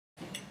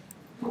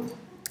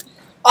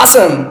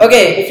Awesome.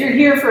 Okay, if you're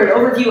here for an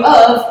overview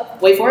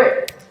of, wait for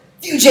it,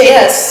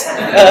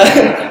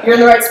 Vue.js, you're in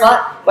the right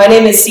spot. My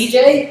name is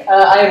CJ.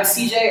 I am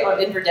CJ on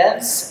Denver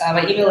Devs.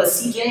 My email is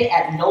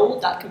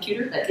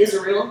cj@knoll.computer. That is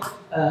a real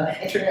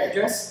internet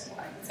address.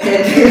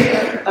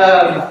 And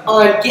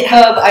on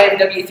GitHub, I am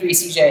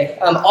W3CJ.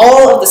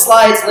 All of the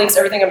slides, links,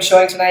 everything I'm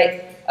showing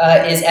tonight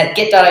is at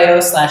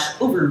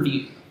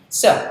git.io/overvue.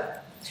 So,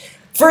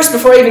 first,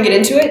 before I even get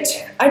into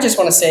it, I just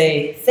want to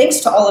say thanks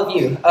to all of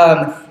you.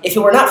 If it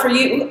were not for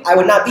you, I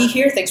would not be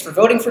here. Thanks for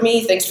voting for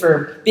me. Thanks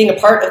for being a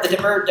part of the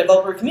Denver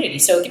developer community.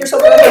 So give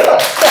yourself a round of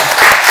applause. Yeah.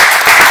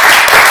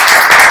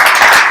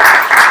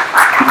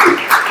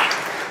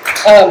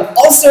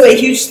 Also, a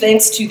huge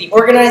thanks to the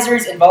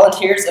organizers and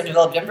volunteers of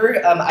Develop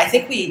Denver. I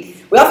think we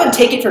often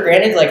take it for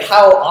granted, like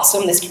how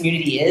awesome this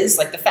community is,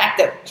 like the fact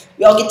that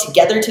we all get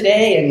together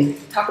today and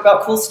talk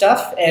about cool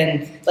stuff.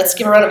 And let's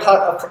give a round of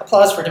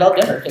applause for Develop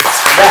Denver.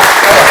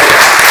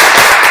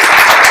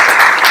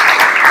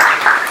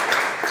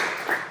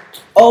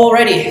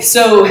 Alrighty,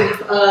 so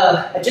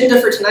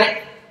agenda for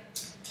tonight.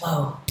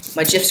 Whoa,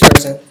 my GIF's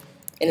frozen,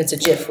 and it's a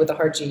GIF with a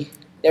hard G.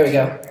 There we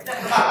go.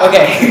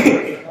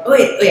 Okay. Oh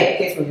yeah,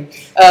 case moving.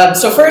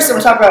 So first, I'm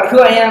going to talk about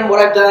who I am, what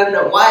I've done,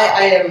 why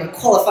I am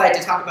qualified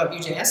to talk about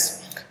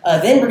Vue.js.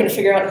 Then we're going to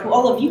figure out who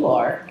all of you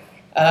are.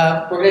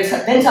 We're going to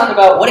then talk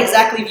about what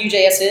exactly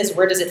Vue.js is,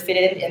 where does it fit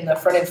in the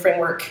front-end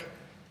framework,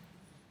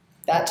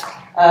 that.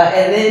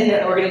 And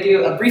then we're going to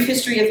do a brief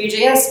history of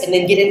Vue.js, and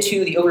then get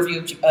into the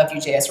overview of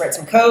Vue.js, write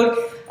some code.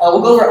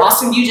 We'll go over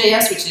awesome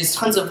Vue.js, which is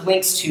tons of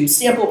links to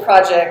sample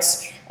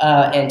projects,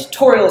 and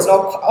tutorials, and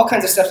all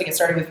kinds of stuff to get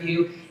started with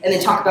Vue, and then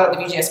talk about the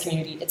Vue.js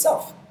community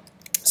itself.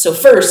 So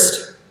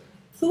first,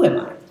 who am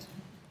I?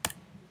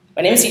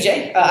 My name is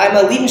CJ. I'm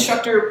a lead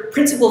instructor,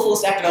 principal full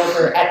stack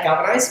developer at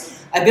Galvanize.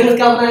 I've been with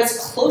Galvanize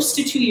close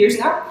to 2 years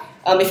now.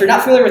 If you're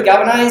not familiar with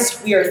Galvanize,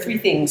 we are three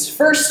things.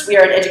 First, we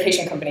are an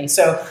education company.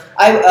 So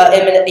I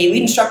am a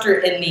lead instructor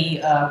in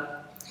the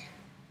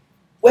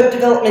Web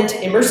Development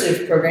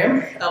Immersive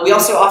program. We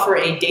also offer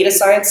a data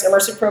science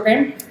immersive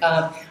program.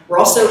 We're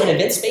also an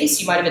event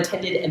space. You might have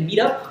attended a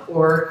meetup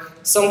or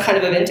some kind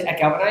of event at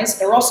Galvanize.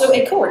 And we're also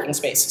a co-working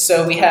space.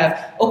 So we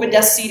have open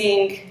desk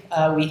seating,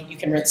 you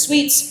can rent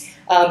suites,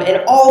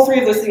 and all three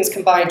of those things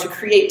combine to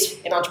create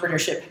an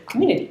entrepreneurship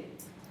community.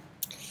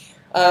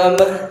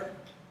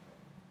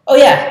 Oh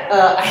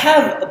yeah, I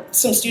have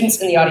some students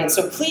in the audience,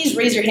 so please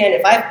raise your hand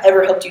if I've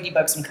ever helped you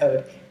debug some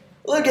code.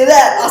 Look at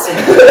that, awesome.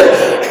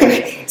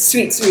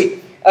 Sweet,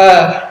 sweet.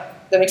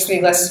 That makes me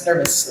less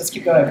nervous. Let's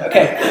keep going,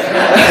 okay.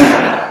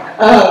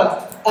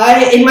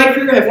 In my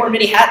career, I've worn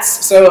many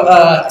hats. So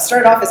I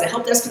started off as a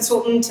help desk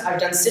consultant. I've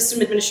done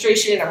system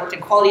administration. I worked in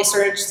quality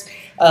assurance,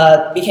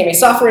 became a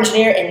software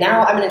engineer, and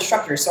now I'm an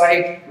instructor. So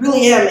I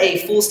really am a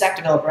full stack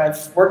developer.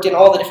 I've worked in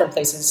all the different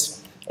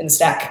places in the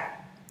stack.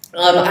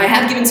 I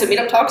have given some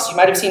meetup talks. You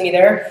might have seen me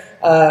there.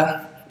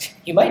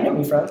 You might know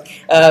me from.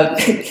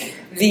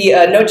 The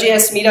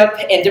Node.js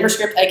meetup and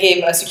DimmerScript, I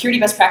gave security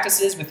best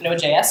practices with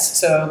Node.js.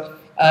 So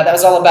that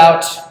was all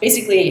about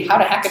basically how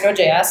to hack a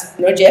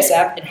Node.js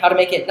app and how to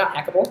make it not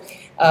hackable.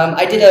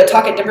 I did a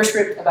talk at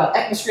DimmerScript about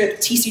ECMAScript,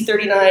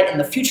 TC39, and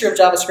the future of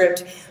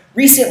JavaScript.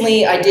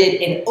 Recently, I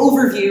did an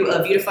overview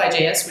of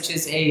Beautify.js, which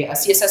is a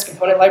CSS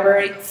component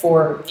library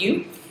for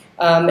Vue.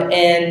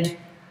 And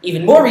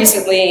even more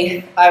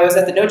recently, I was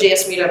at the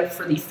Node.js meetup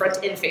for the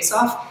front-end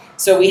face-off.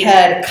 So we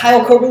had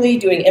Kyle Coberly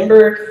doing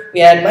Ember, we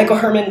had Michael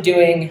Herman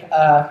doing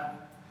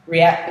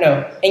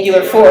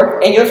Angular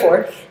 4,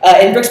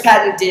 and Brooks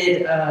Patton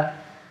did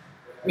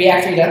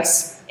React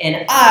Redux,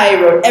 and I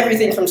wrote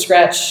everything from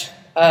scratch,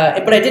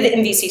 but I did it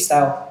in VC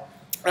style.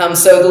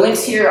 So the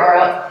links here are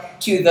up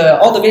to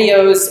all the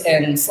videos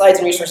and slides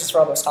and resources for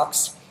all those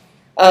talks.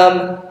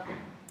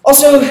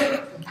 Also,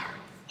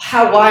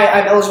 why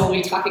I'm eligible to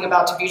be talking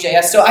about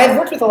Vue.js. So I have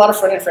worked with a lot of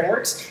front-end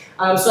frameworks.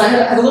 So I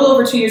have a little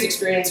over 2 years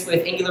experience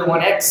with Angular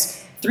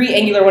 1X, 3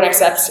 Angular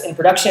 1X apps in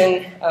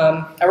production.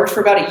 I worked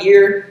for about a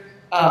year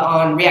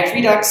on React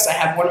Redux. I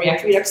have 1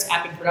 React Redux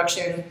app in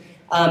production.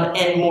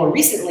 And more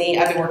recently,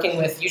 I've been working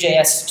with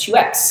Vue.js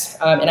 2X.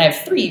 And I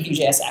have 3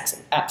 Vue.js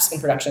apps in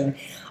production,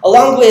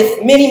 along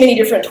with many, many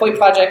different toy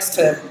projects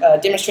to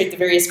demonstrate the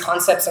various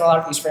concepts in a lot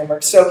of these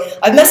frameworks. So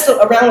I've messed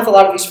around with a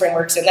lot of these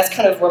frameworks, and that's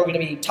kind of where I'm going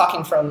to be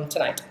talking from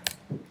tonight.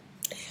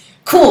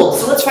 Cool,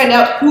 so let's find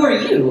out, who are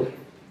you?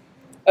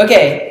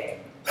 Okay,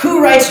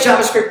 who writes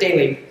JavaScript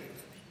daily?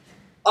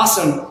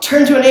 Awesome,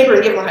 turn to a neighbor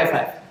and give him a high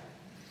five.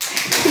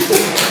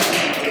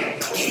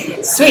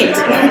 Sweet.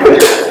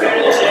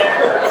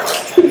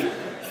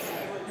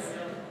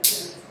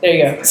 There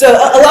you go. So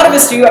a lot of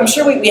us do. I'm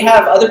sure we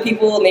have other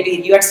people,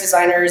 maybe UX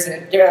designers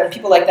and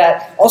people like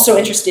that, also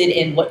interested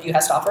in what Vue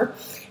has to offer.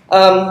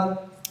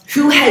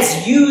 Who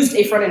has used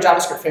a front-end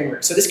JavaScript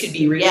framework? So this could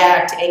be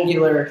React,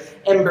 Angular,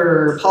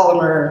 Ember,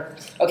 Polymer.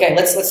 Okay,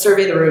 let's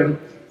survey the room.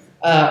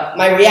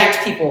 My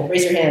React people,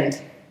 raise your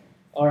hand.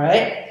 All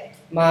right.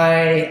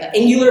 My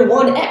Angular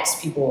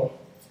 1X people.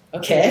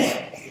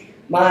 Okay.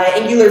 My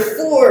Angular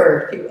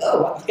 4 people.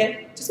 Oh,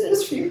 okay. Just a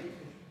few.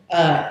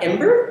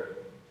 Ember.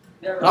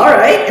 All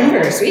right,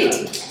 Ember, sweet.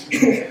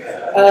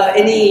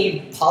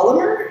 Any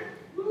Polymer?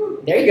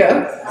 There you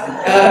go.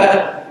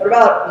 What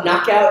about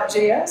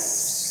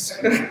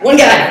Knockout.js? One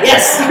guy,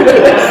 yes.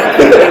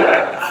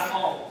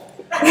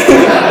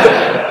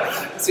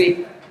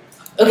 Sweet.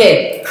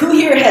 Okay, who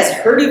here has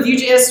heard of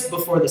Vue.js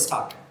before this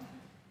talk?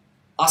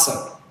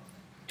 Awesome.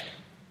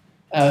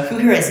 Who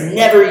here has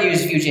never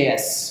used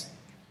Vue.js?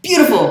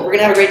 Beautiful, we're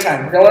gonna have a great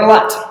time. We're gonna learn a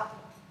lot.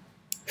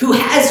 Who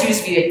has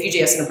used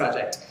Vue.js in a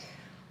project?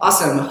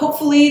 Awesome.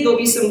 Hopefully there'll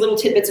be some little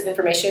tidbits of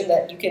information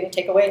that you can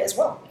take away as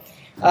well.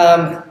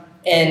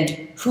 And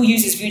who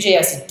uses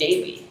Vue.js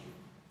daily?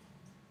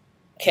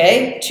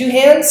 Okay, 2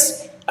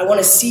 hands. I want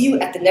to see you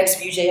at the next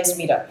Vue.js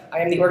meetup. I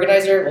am the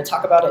organizer. We'll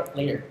talk about it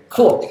later.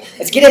 Cool.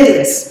 Let's get into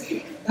this.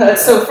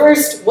 So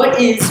first, what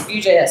is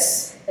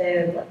Vue.js?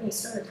 And let me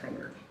start a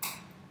timer.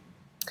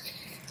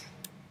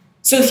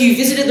 So if you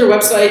visited their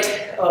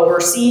website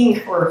or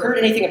seen or heard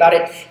anything about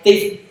it,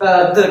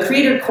 the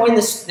creator coined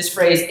this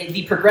phrase,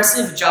 the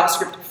progressive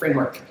JavaScript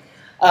framework.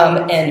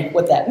 And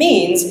what that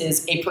means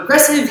is a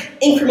progressive,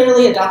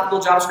 incrementally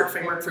adoptable JavaScript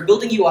framework for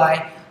building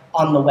UI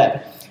on the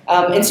web.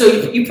 And so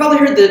you probably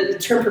heard the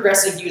term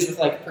progressive used with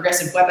like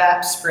progressive web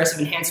apps, progressive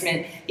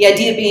enhancement. The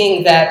idea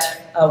being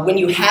that when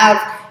you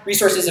have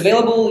resources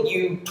available,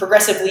 you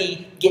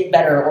progressively get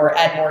better or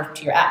add more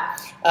to your app.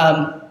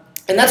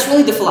 And that's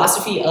really the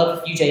philosophy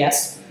of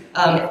Vue.js.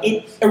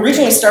 It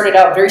originally started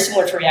out very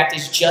similar to React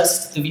as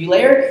just the Vue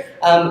layer,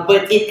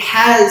 but it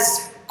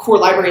has core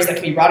libraries that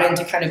can be brought in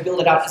to kind of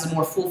build it out as a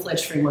more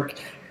full-fledged framework,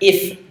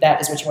 if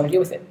that is what you want to do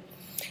with it.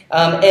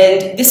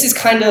 And this is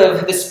kind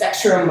of the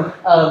spectrum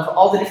of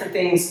all the different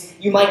things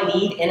you might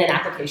need in an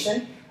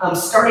application,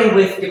 starting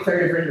with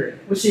declarative rendering,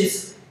 which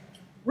is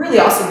really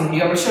awesome in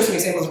Vue. I'm going to show some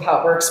examples of how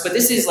it works, but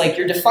this is like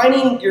you're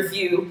defining your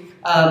view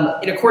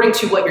in according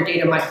to what your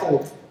data might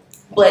hold.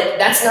 But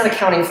that's not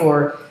accounting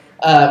for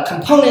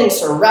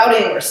components or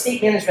routing or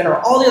state management or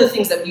all the other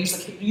things that we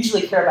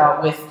usually care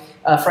about with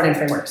front-end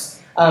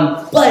frameworks.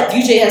 But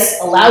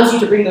Vue.js allows you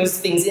to bring those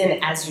things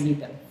in as you need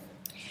them.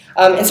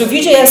 And so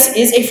Vue.js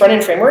is a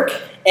front-end framework,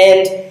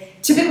 and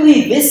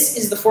typically this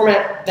is the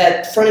format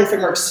that front-end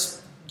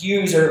frameworks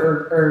use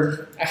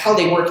or how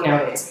they work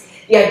nowadays.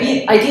 The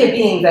idea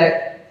being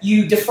that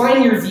you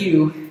define your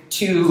view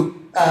to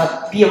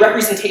be a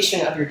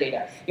representation of your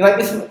data. You might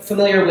be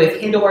familiar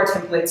with handlebar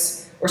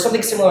templates or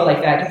something similar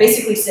like that. You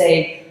basically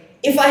say,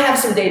 if I have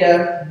some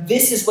data,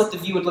 this is what the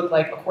view would look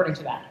like according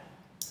to that.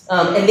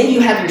 And then you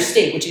have your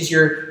state, which is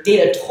your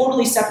data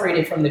totally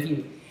separated from the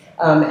view.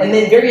 And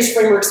then various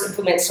frameworks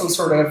implement some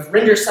sort of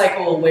render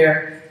cycle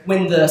where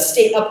when the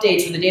state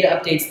updates or the data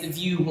updates, the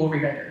view will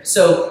re-render.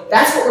 So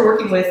that's what we're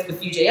working with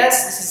Vue.js.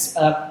 This is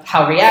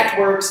how React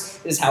works.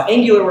 This is how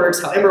Angular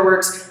works, how Ember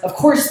works. Of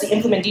course, the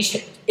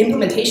implementation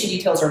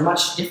details are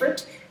much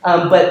different,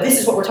 but this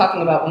is what we're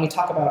talking about when we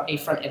talk about a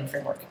front-end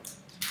framework.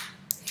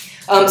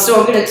 So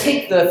I'm going to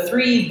take the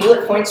 3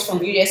 bullet points from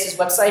Vue.js's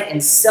website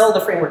and sell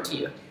the framework to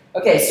you.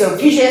 Okay, so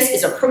Vue.js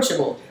is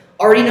approachable.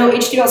 Already know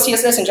HTML,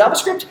 CSS, and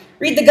JavaScript?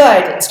 Read the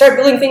guide and start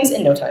building things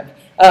in no time.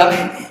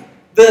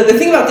 The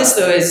thing about this,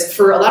 though, is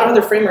for a lot of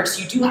other frameworks,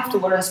 you do have to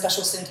learn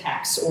special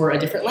syntax or a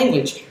different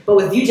language. But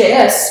with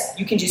Vue.js,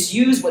 you can just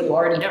use what you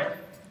already know.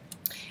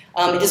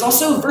 It is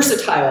also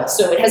versatile,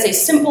 so it has a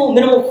simple,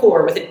 minimal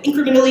core with an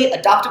incrementally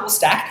adoptable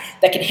stack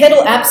that can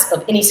handle apps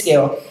of any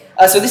scale.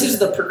 So this is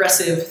the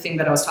progressive thing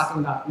that I was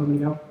talking about a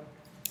moment ago.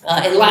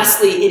 And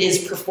lastly, it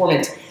is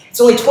performant. It's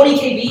only 20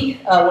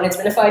 KB when it's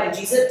minified in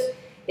gzip.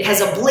 It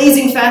has a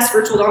blazing fast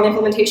virtual DOM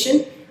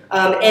implementation.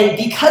 And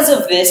because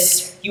of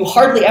this, you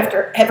hardly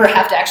ever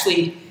have to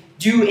actually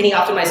do any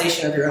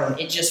optimization of your own.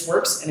 It just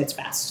works and it's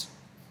fast.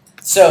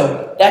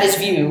 So that is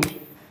Vue.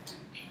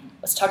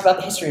 Let's talk about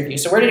the history of Vue.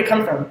 So where did it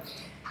come from?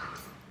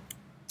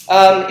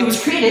 It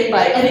was created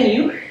by Evan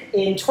You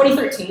in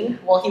 2013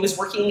 while he was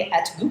working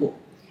at Google.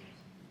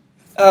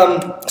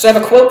 So I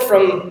have a quote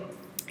from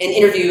an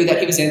interview that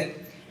he was in.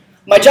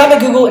 My job at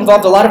Google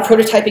involved a lot of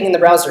prototyping in the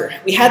browser.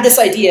 We had this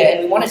idea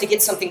and we wanted to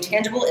get something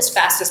tangible as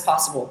fast as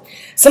possible.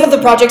 Some of the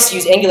projects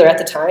used Angular at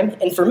the time,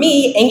 and for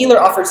me, Angular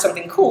offered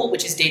something cool,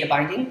 which is data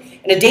binding,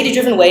 and a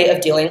data-driven way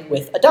of dealing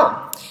with a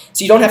DOM.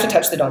 So you don't have to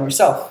touch the DOM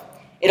yourself.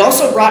 It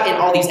also brought in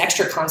all these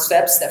extra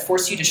concepts that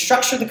force you to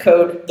structure the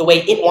code the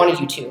way it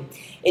wanted you to.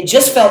 It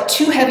just felt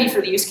too heavy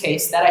for the use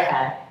case that I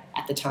had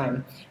at the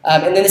time.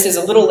 And then this is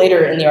a little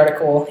later in the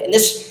article, and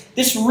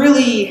this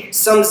really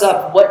sums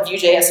up what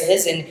Vue.js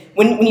is, and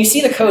when you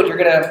see the code, you're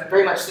gonna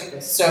very much think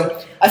this.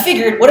 So I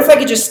figured, what if I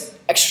could just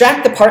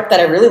extract the part that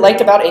I really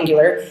liked about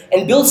Angular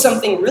and build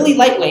something really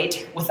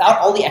lightweight without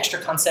all the extra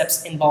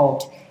concepts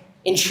involved,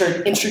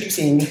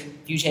 introducing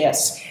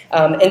Vue.js.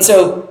 And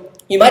so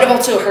you might have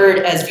also heard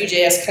as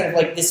Vue.js kind of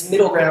like this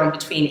middle ground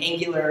between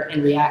Angular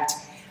and React.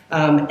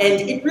 And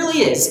it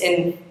really is,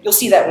 and you'll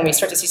see that when we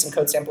start to see some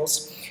code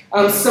samples.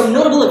 Some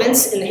notable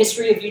events in the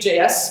history of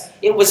Vue.js.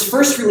 It was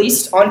first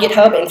released on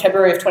GitHub in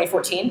February of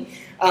 2014.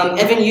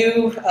 Evan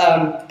Yu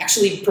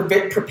actually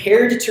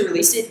prepared to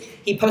release it.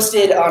 He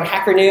posted on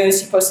Hacker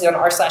News, he posted on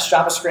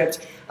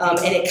r/JavaScript,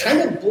 and it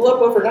kind of blew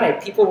up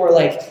overnight. People were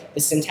like, the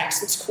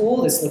syntax looks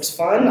cool, this looks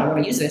fun, I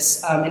want to use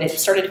this. And it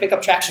started to pick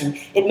up traction.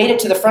 It made it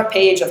to the front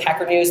page of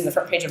Hacker News and the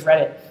front page of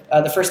Reddit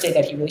the first day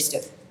that he released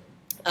it.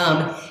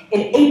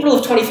 In April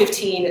of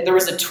 2015, there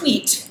was a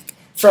tweet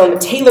from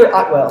Taylor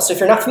Otwell. So if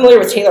you're not familiar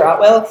with Taylor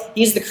Otwell,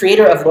 he's the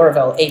creator of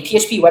Laravel, a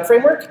PHP web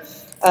framework.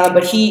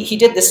 But he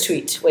did this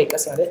tweet. Wait,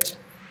 that's not it.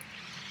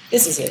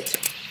 This is it.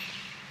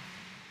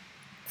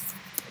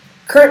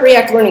 Current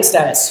React learning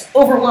status,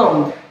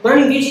 overwhelmed.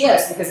 Learning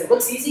Vue.js because it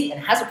looks easy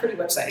and has a pretty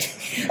website.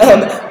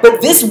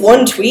 But this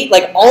one tweet,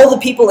 like all the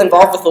people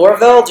involved with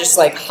Laravel just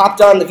like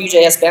hopped on the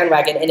Vue.js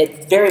bandwagon, and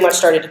it very much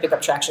started to pick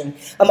up traction.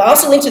 I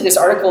also linked to this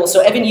article.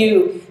 So Evan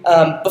Yu,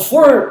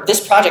 before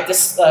this project,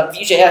 this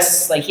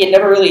Vue.js, like he had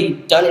never really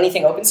done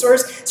anything open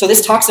source. So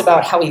this talks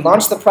about how he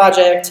launched the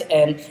project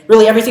and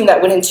really everything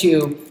that went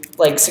into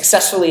like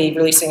successfully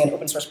releasing an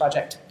open source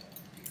project.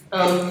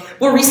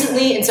 More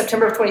recently, in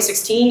September of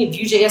 2016,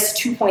 Vue.js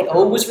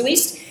 2.0 was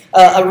released.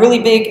 A really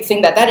big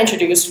thing that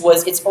introduced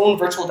was its own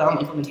virtual DOM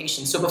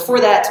implementation. So before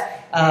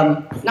that,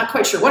 not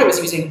quite sure what it was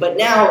using, but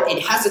now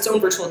it has its own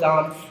virtual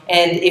DOM.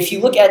 And if you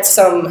look at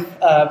some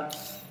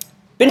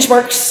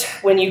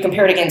benchmarks, when you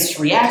compare it against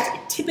React,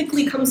 it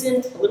typically comes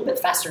in a little bit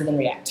faster than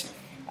React.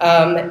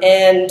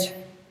 And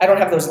I don't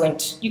have those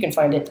linked. You can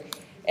find it.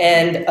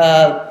 And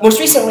most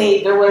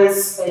recently, there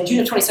was, in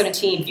June of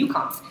 2017,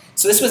 VueConf.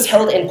 So this was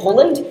held in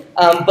Poland,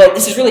 but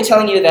this is really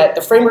telling you that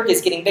the framework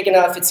is getting big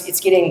enough, it's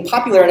getting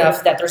popular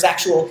enough that there's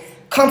actual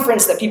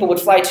conference that people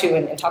would fly to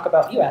and talk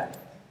about Vue at.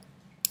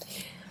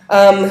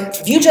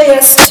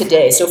 Vue.js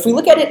today, so if we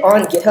look at it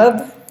on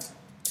GitHub,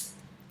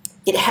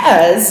 it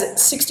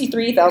has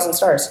 63,000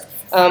 stars.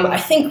 I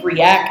think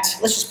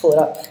React, let's just pull it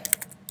up,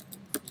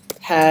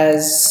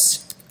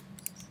 has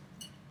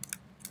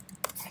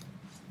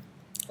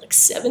like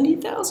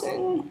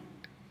 70,000?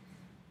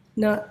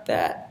 Not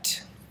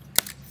that.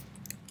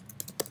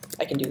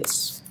 I can do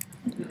this.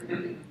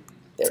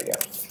 There we go.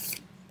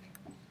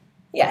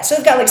 Yeah, so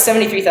it's got like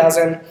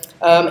 73,000.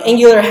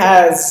 Angular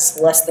has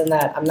less than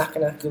that. I'm not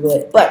going to Google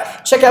it.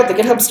 But check out the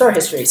GitHub star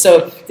history.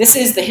 So this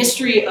is the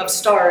history of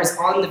stars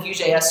on the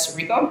Vue.js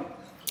repo.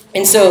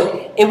 And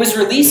so it was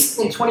released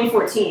in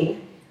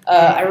 2014.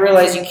 I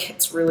realize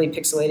it's really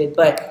pixelated,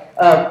 but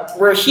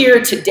we're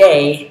here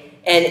today,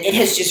 and it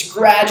has just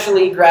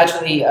gradually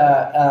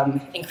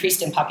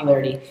increased in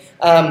popularity.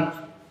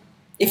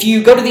 If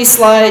you go to these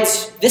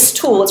slides, this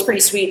tool, it's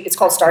pretty sweet. It's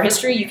called Star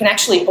History. You can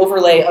actually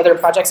overlay other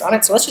projects on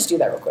it. So let's just do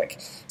that real quick.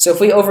 So if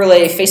we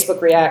overlay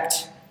Facebook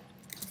React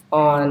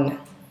on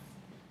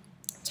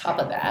top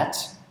of that,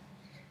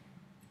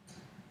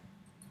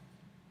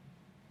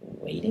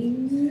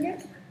 waiting,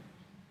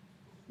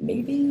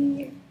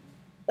 maybe,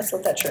 let's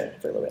let that trend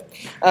for a little bit.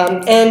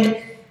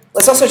 And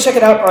let's also check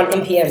it out on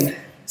NPM.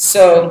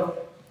 So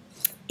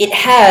it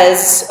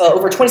has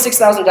over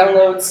 26,000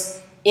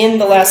 downloads in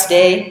the last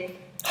day.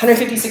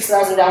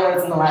 156,000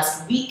 downloads in the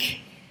last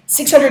week,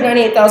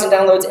 698,000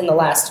 downloads in the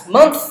last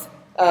month,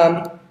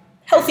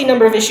 healthy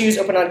number of issues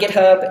open on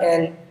GitHub,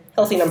 and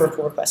healthy number of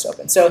pull requests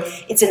open. So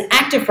it's an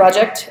active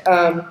project.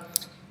 You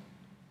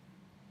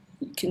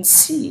can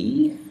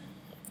see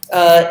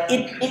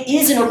it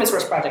is an open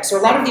source project. So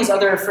a lot of these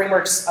other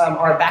frameworks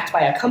are backed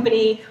by a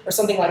company or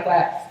something like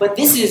that, but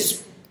this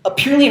is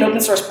purely an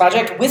open source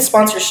project with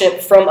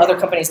sponsorship from other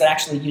companies that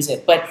actually use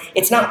it. But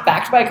it's not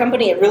backed by a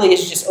company, it really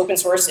is just open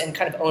source and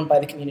kind of owned by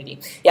the community.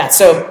 Yeah,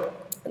 so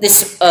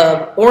this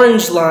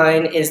orange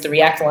line is the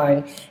React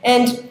line,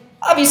 and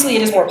obviously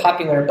it is more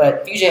popular,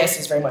 but Vue.js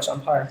is very much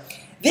on par.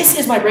 This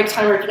is my break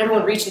timer. Can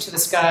everyone reach into the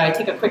sky,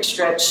 take a quick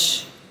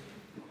stretch?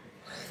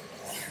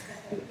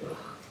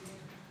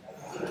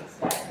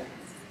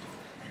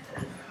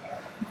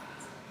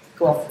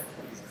 Cool.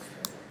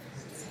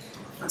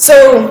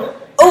 So,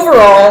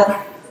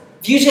 overall,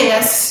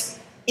 Vue.js,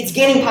 it's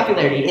gaining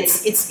popularity.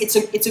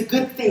 It's a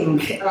good thing.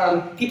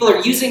 People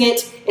are using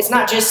it. It's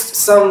not just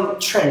some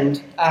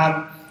trend.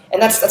 And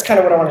that's kind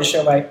of what I wanted to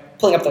show by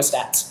pulling up those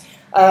stats.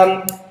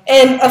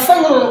 And a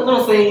fun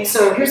little thing,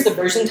 so here's the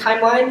version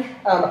timeline.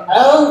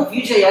 All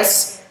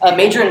Vue.js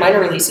major and minor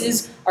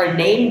releases are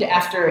named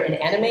after an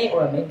anime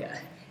or a manga.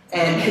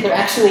 And they're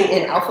actually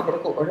in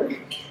alphabetical order.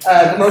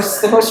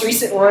 The most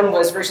recent one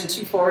was version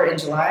 2.4 in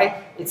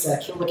July. It's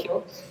Kill la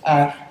Kill.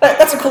 But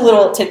that's a cool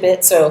little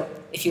tidbit. So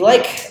if you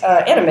like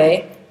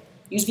anime,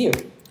 use Vue.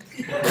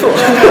 Cool.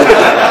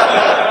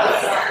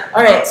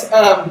 All right.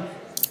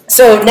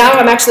 So now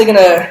I'm actually going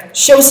to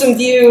show some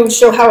Vue,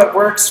 show how it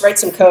works, write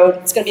some code.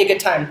 It's going to be a good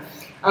time.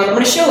 I'm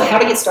going to show how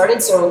to get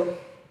started. So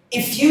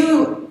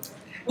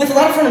with a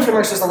lot of front-end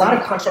frameworks, there's a lot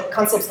of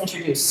concepts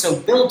introduced. So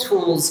build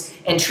tools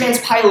and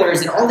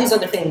transpilers and all these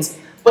other things.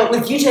 But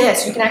with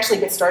Vue.js, you can actually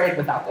get started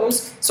without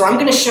those. So I'm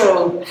going to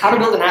show how to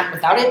build an app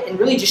without it and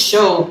really just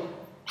show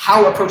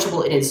how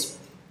approachable it is.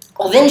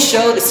 I'll then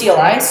show the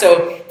CLI.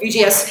 So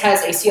Vue.js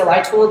has a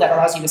CLI tool that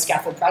allows you to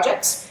scaffold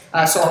projects.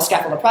 So I'll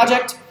scaffold a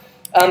project.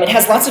 It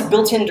has lots of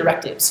built-in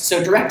directives.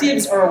 So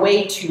directives are a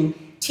way to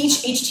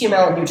teach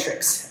HTML new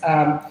tricks.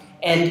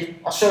 And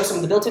I'll show some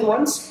of the built-in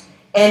ones.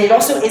 And it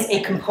also is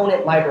a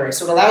component library.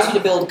 So it allows you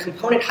to build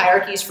component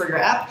hierarchies for your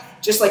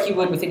app, just like you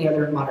would with any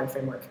other modern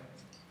framework.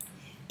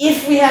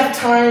 If we have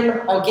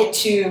time, I'll get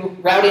to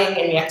routing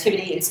and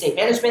reactivity and state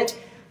management.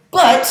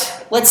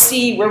 But let's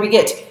see where we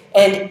get.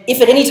 And if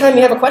at any time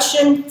you have a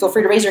question, feel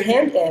free to raise your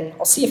hand, and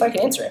I'll see if I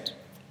can answer it.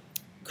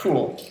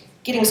 Cool.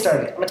 Getting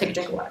started. I'm going to take a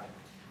drink of water.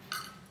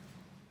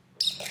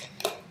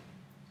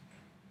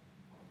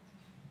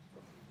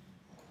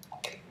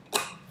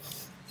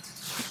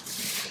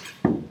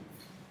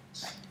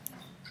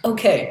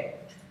 Okay.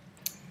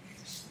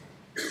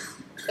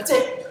 That's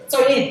it. That's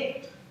all you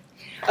need.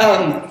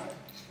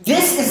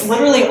 This is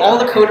literally all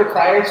the code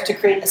required to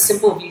create a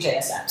simple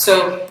Vue.js app.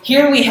 So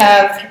here we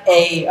have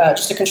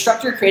just a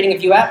constructor creating a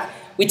Vue app.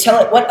 We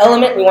tell it what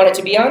element we want it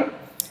to be on.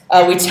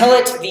 We tell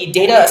it the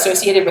data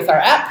associated with our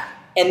app,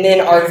 and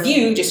then our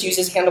Vue just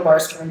uses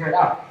handlebars to render it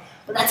out.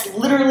 But that's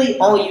literally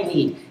all you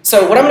need.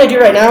 So what I'm going to do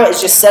right now is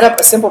just set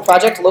up a simple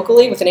project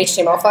locally with an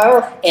HTML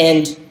file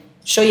and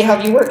show you how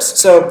Vue works.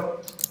 So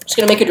I'm just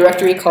going to make a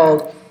directory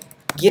called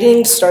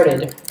getting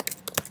started.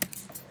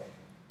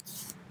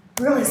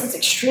 I realize that's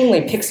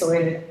extremely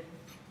pixelated.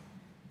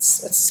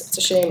 It's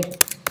a shame.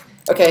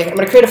 Okay, I'm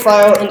going to create a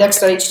file,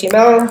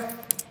 index.html,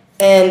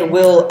 and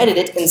we'll edit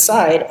it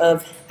inside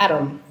of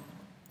Atom.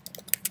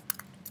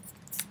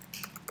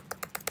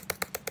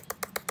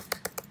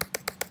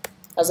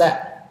 How's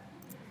that?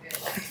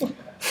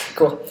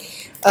 Cool.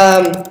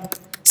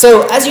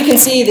 So as you can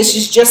see, this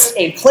is just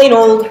a plain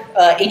old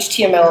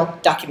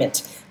HTML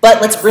document. But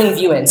let's bring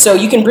Vue in. So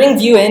you can bring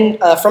Vue in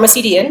from a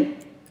CDN.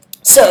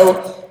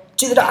 So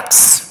to the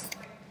docs.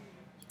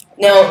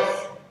 Now,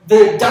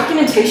 the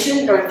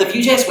documentation, or the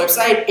Vue.js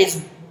website,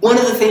 is one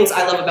of the things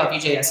I love about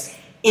Vue.js.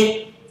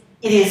 It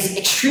is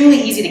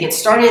extremely easy to get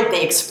started.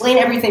 They explain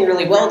everything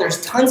really well.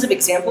 There's tons of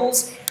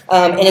examples,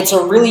 and it's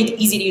a really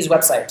easy-to-use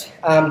website.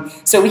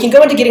 So we can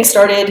go into getting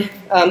started.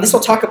 This will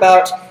talk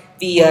about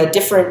the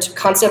different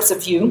concepts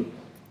of Vue.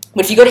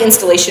 But if you go to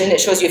installation, it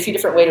shows you a few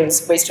different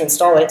ways to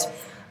install it.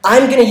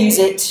 I'm going to use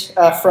it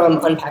from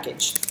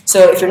Unpackage.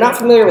 So if you're not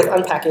familiar with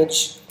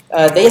Unpackage,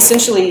 they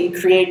essentially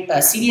create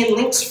CDN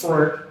links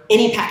for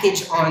any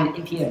package on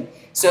NPM.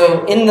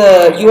 So in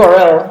the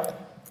URL,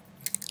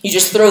 you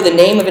just throw the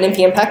name of an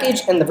NPM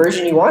package and the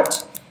version you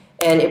want,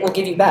 and it will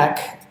give you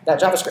back that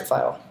JavaScript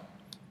file,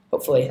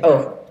 hopefully.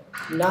 Oh,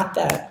 not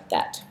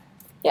that.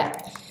 Yeah.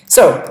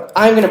 So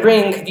I'm going to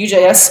bring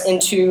Vue.js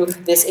into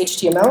this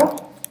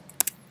HTML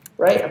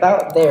right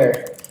about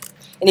there.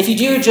 And if you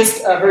do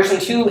just version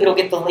 2, it'll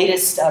get the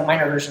latest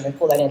minor version and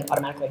pull that in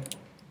automatically.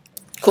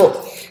 Cool.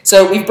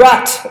 So we've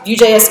brought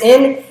Vue.js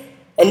in,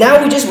 and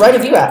now we just write a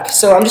Vue app.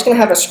 So I'm just going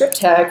to have a script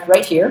tag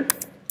right here.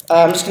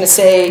 I'm just going to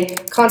say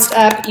const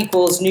app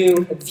equals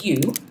new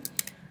Vue.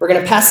 We're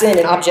going to pass in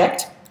an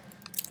object.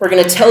 We're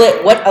going to tell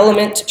it what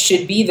element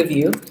should be the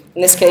Vue.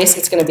 In this case,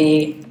 it's going to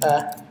be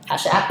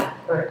hash app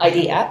or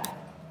ID app.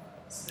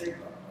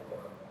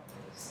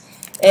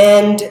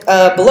 And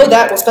below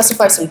that, we'll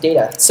specify some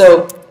data.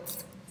 So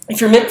if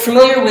you're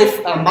familiar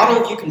with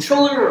model view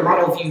controller or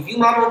model view view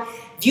model,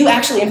 Vue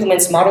actually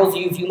implements model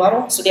view view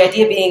model. So the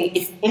idea being,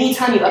 if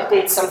anytime you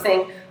update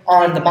something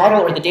on the model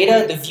or the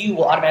data, the view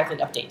will automatically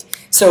update.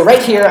 So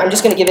right here, I'm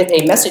just going to give it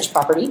a message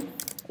property,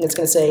 and it's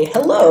going to say,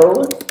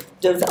 hello,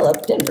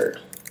 develop Denver.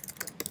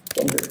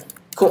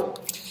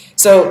 Cool.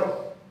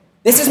 So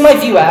this is my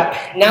Vue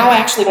app. Now I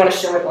actually want to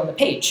show it on the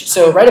page.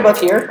 So right above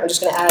here, I'm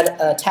just going to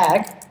add a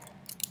tag.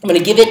 I'm going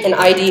to give it an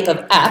ID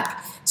of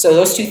app. So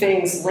those two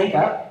things link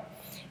up.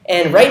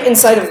 And right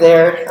inside of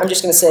there, I'm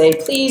just going to say,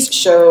 please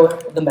show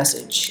the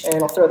message. And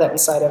I'll throw that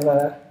inside of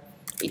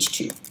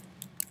H2.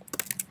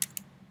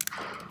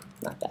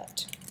 Not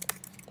that.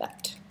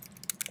 That.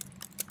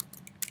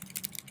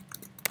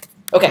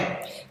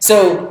 OK.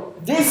 So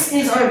this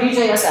is our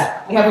Vue.js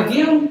app. We have a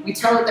Vue. We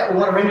tell it that we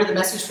want to render the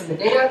message from the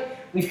data.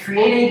 We've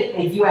created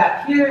a Vue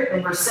app here,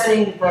 and we're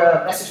setting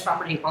the message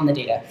property on the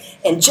data.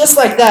 And just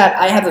like that,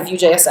 I have a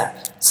Vue.js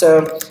app.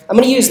 So I'm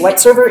going to use Light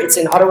Server. It's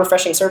an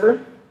auto-refreshing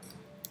server.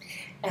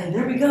 And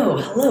there we go.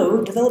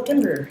 Hello, develop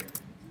Denver.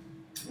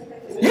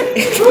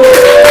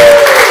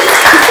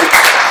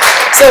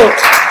 So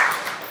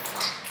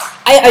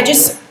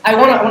I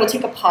want to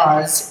take a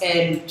pause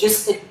and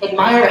just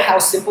admire how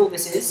simple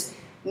this is.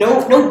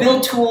 No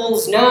build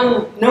tools,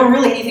 no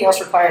really anything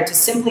else required to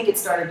simply get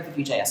started with the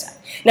Vue.js app.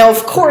 Now,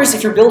 of course,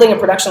 if you're building a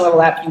production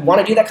level app, you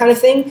want to do that kind of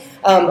thing.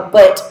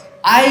 But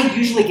I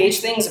usually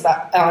gauge things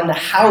on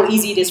how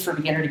easy it is for a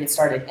beginner to get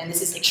started, and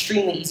this is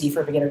extremely easy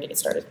for a beginner to get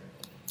started.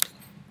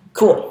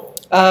 Cool.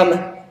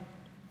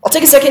 I'll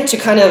take a second to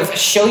kind of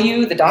show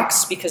you the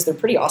docs because they're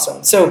pretty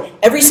awesome. So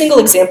every single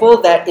example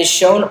that is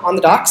shown on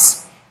the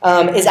docs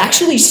is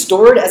actually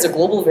stored as a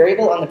global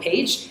variable on the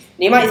page.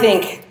 And you might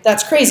think,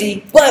 that's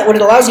crazy, but what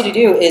it allows you to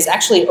do is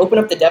actually open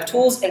up the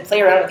DevTools and play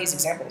around with these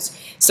examples.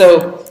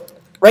 So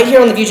right here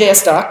on the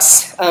Vue.js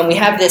docs, we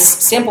have this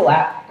sample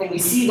app, and we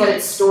see that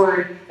it's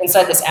stored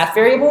inside this app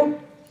variable.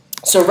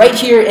 So right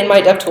here in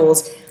my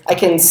DevTools, I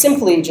can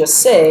simply just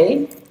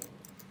say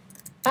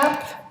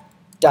app.message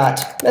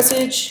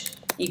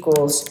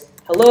equals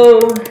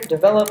hello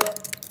develop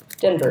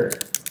Denver.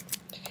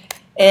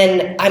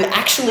 And I'm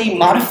actually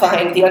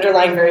modifying the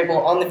underlying variable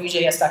on the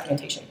Vue.js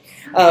documentation.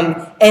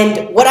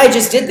 And what I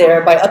just did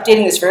there, by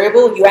updating this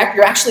variable, you're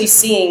actually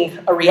seeing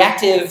a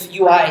reactive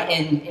UI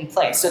in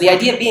play. So the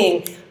idea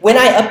being, when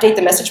I update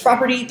the message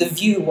property, the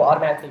view will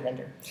automatically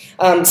render.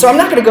 So I'm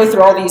not going to go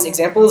through all these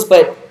examples,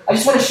 but I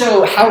just want to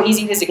show how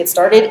easy it is to get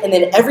started. And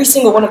then every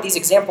single one of these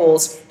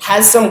examples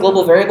has some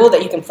global variable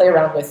that you can play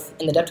around with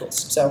in the DevTools.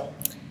 So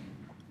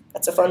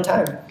that's a fun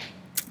time.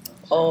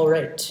 All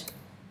right.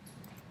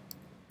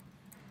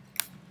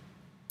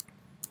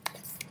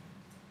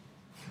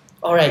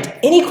 All right,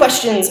 any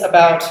questions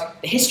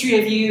about the history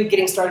of Vue,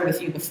 getting started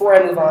with Vue, before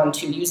I move on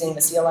to using the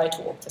CLI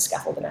tool to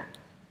scaffold an app?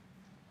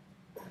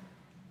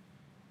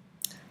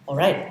 All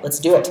right, let's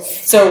do it.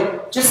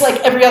 So just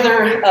like every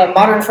other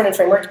modern front-end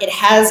framework, it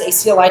has a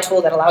CLI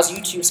tool that allows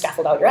you to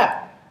scaffold out your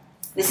app.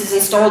 This is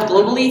installed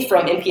globally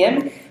from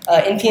npm,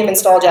 npm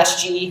install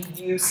 -g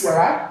vue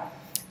CLI.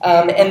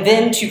 And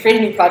then to create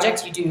a new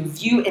project, you do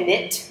vue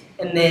init,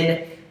 and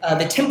then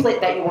the template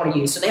that you want to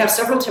use. So they have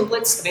several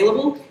templates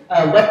available.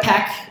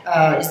 Webpack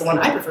is the one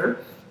I prefer.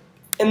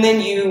 And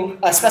then you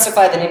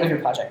specify the name of your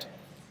project.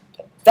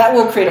 That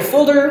will create a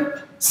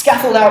folder,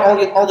 scaffold out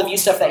all the Vue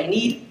stuff that you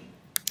need.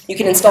 You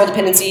can install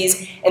dependencies,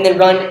 and then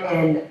run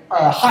an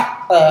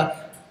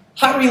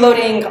hot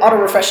reloading,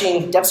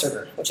 auto-refreshing dev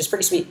server, which is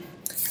pretty sweet.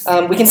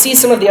 We can see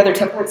some of the other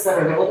templates that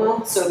are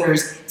available. So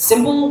there's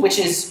Simple, which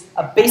is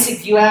a basic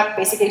Vue app,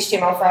 basic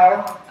HTML file.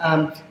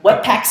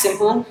 Webpack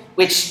Simple,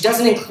 which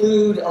doesn't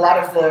include a lot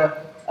of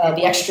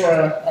the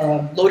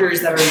extra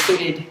loaders that are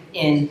included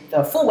in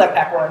the full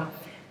Webpack one.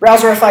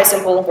 Browserify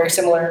Simple, very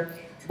similar.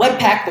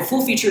 Webpack, the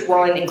full-featured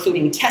one,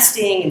 including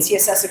testing and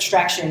CSS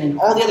extraction and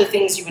all the other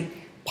things you would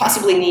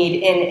possibly need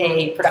in a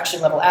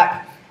production-level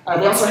app.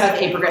 They also have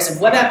a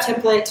progressive web app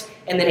template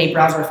and then a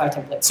Browserify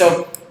template.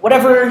 So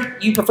whatever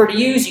you prefer to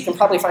use, you can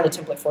probably find a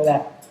template for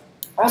that.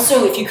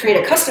 Also, if you create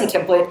a custom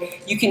template,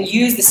 you can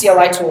use the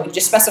CLI tool. You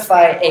just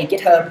specify a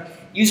GitHub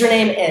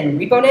username and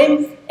repo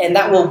name, and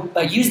that will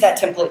use that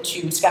template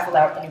to scaffold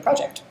out a new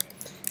project.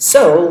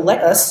 So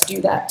let us do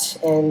that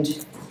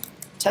and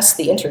test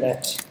the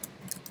internet.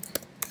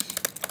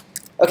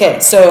 Okay,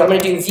 so I'm going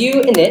to do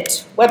vue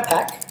init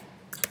webpack,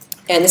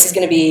 and this is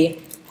going to be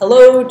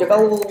hello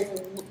develop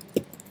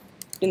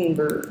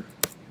Denver.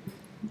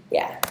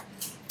 Yeah,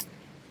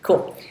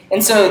 cool.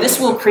 And so this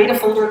will create a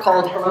folder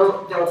called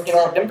hello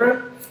develop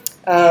Denver,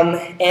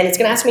 and it's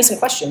going to ask me some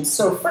questions.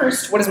 So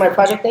first, what is my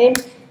project name?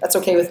 That's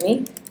okay with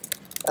me.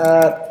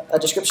 A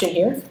description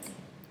here.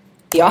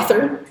 The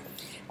author.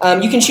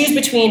 You can choose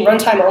between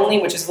runtime only,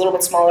 which is a little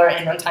bit smaller,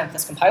 and runtime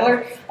plus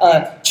compiler.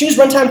 Choose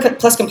runtime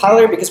plus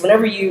compiler because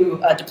whenever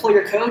you deploy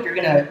your code, you're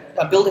going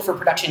to build it for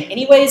production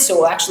anyways, so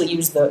we'll actually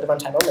use the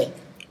runtime only.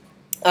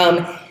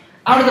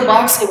 Out of the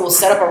box, it will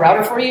set up a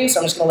router for you, so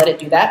I'm just going to let it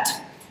do that.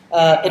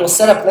 It'll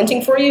set up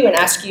linting for you and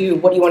ask you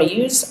what you want to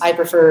use. I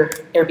prefer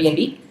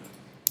Airbnb.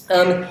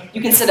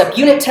 You can set up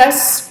unit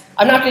tests.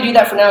 I'm not going to do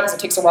that for now because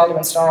it takes a while to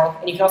install.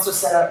 And you can also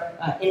set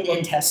up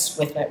end-to-end tests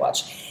with Nightwatch.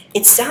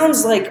 It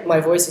sounds like my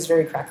voice is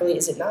very crackly.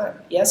 Is it not?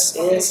 Yes,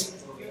 it is.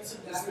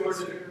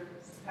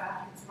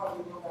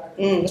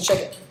 Let's check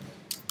it.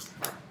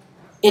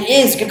 It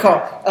is. Good call.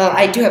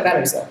 I do have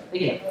batteries, though.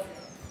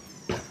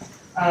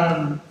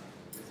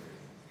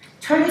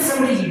 Turn to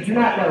somebody you do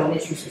not know and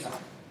introduce yourself.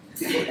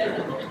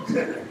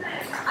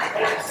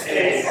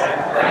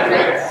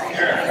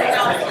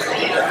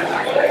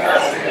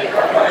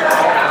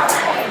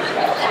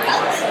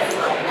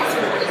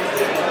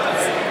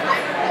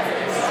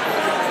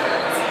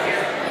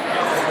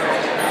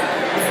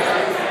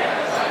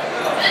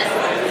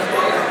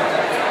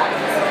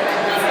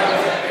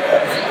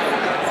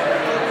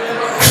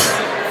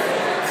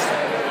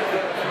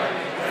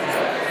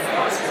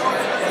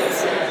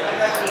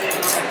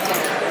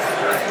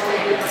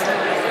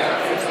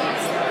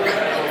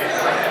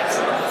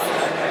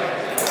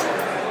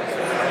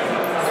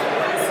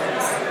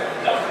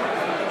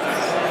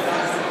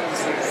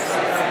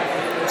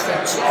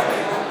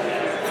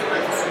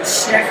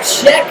 Check,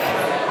 check.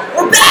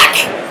 We're back!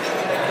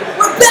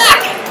 We're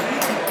back!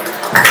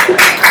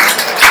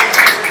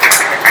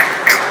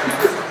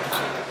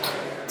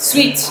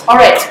 Sweet. All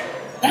right.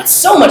 That's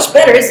so much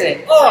better, isn't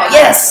it? Oh,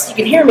 yes. You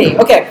can hear me.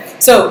 Okay.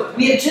 So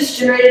we have just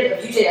generated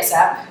a Vue.js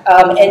app,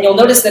 and you'll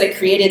notice that it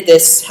created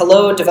this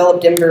hello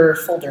develop Denver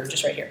folder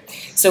just right here.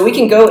 So we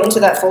can go into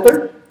that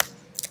folder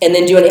and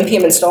then do an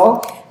npm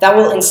install. That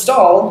will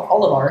install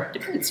all of our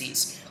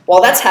dependencies.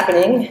 While that's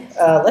happening,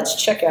 let's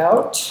check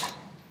out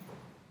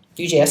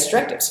Vue.js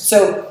directives.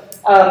 So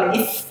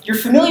if you're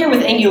familiar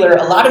with Angular,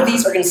 a lot of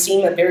these are going to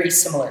seem very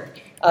similar.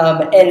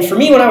 And for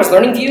me, when I was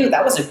learning Vue,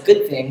 that was a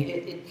good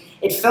thing.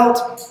 It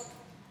felt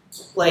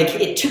like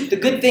it took the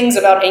good things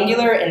about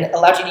Angular and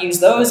allowed you to use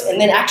those, and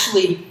then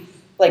actually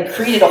like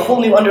created a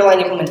whole new underlying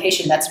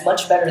implementation that's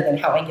much better than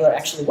how Angular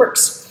actually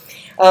works.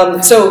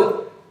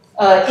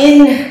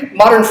 In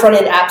modern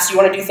front-end apps, you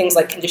want to do things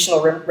like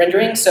conditional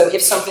rendering. So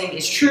if something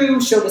is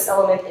true, show this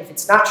element. If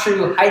it's not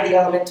true, hide the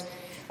element.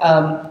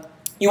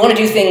 You want to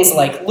do things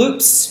like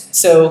loops.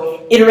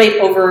 So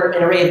iterate over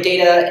an array of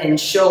data and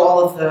show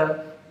all of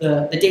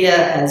the data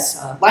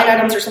as line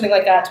items or something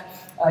like that.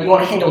 You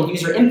want to handle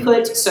user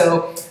input.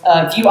 So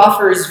Vue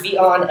offers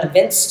v-on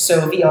events.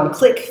 So v-on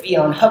click,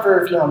 v-on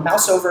hover, v-on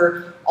mouse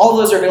over. All of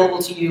those are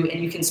available to you,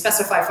 and you can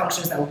specify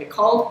functions that will get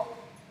called.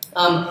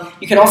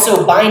 You can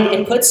also bind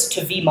inputs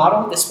to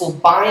vModel. This will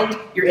bind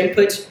your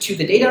input to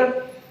the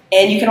data.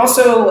 And you can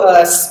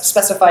also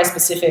specify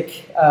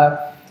specific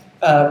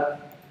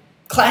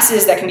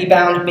classes that can be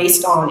bound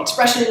based on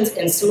expressions,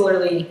 and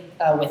similarly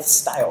with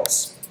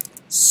styles.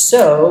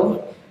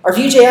 So our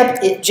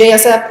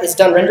Vue.js app is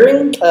done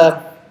rendering,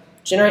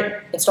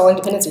 installing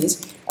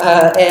dependencies,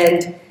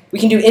 and we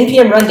can do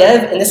npm run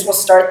dev, and this will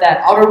start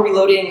that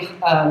auto-reloading,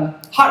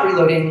 hot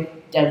reloading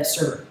dev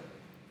server.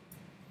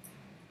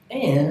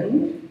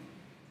 And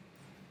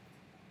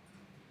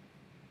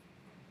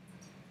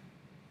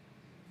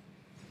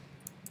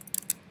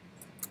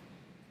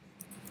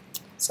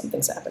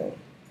something's happening.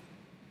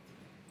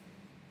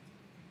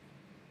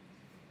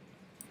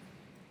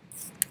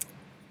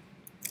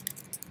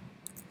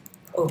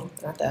 Oh,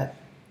 not that.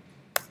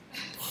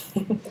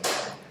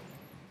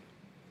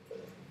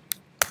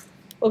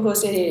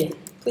 Localhost 8080,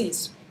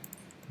 please.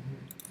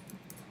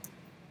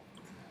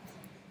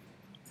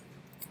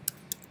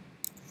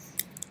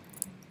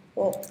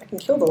 Well, I can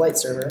kill the light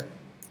server.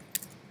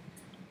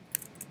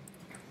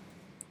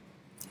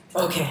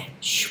 Okay.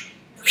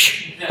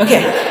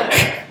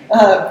 Okay.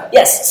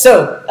 Yes,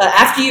 so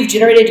after you've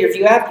generated your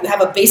Vue app, you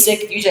have a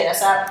basic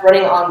Vue.js app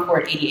running on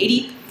port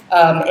 8080.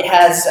 It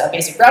has a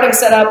basic routing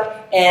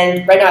setup,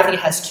 and right now I think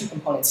it has 2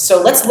 components.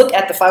 So let's look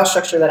at the file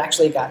structure that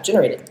actually got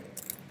generated.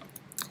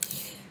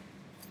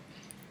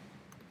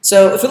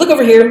 So if we look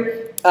over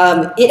here,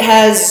 it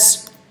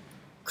has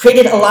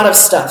created a lot of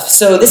stuff.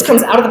 So this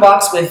comes out of the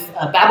box with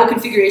Babel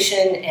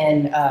configuration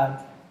and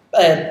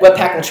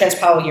Webpack will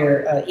transpile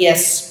your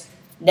ES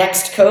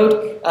Next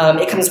code.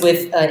 It comes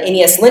with an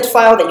NES-lint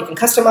file that you can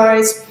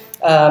customize.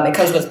 It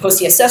comes with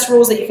post-CSS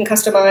rules that you can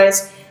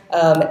customize.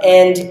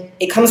 And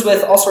it comes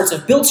with all sorts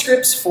of build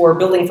scripts for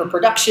building for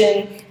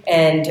production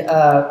and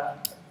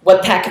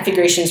Webpack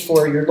configurations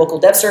for your local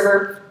dev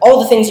server,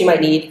 all the things you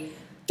might need.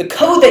 The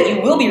code that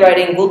you will be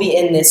writing will be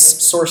in this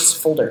source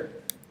folder.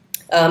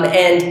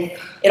 And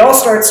it all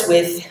starts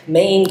with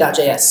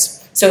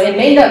main.js. So in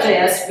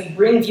main.js, we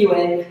bring Vue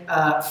in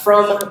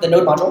from the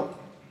node module.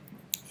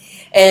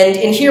 And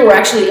in here, we're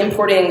actually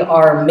importing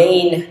our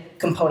main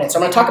component. So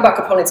I'm going to talk about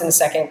components in a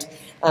second,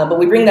 but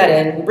we bring that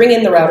in. We bring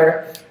in the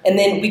router, and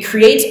then we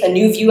create a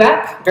new Vue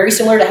app, very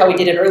similar to how we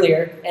did it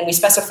earlier, and we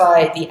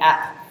specify the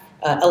app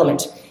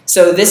element.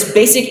 So this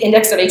basic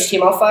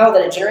index.html file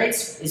that it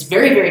generates is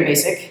very, very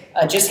basic.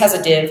 Just has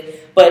a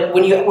div, but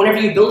whenever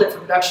you build it for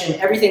production,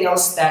 everything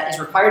else that is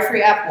required for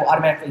your app will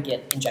automatically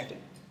get injected.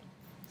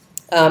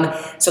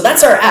 So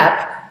that's our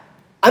app.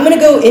 I'm going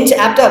to go into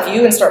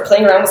app.vue and start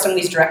playing around with some of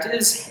these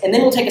directives, and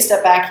then we'll take a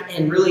step back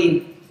and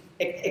really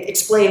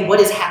explain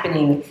what is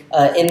happening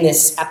in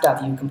this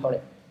app.vue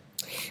component.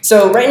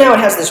 So right now it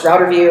has this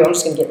router view. I'm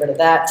just going to get rid of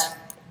that.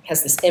 It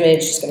has this image.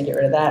 Just going to get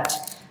rid of that.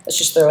 Let's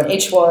just throw an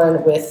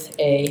h1 with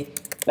a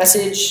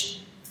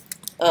message.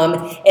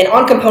 And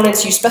on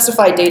components, you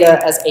specify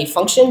data as a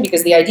function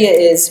because the idea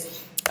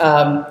is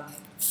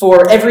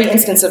for every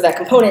instance of that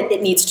component,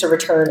 it needs to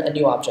return a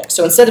new object.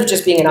 So instead of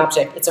just being an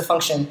object, it's a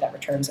function that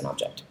returns an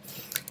object.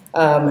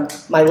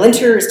 My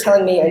linter is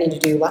telling me I need to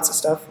do lots of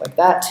stuff like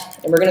that.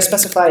 And we're going to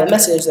specify a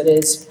message that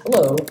is,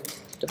 hello,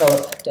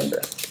 develop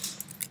Denver.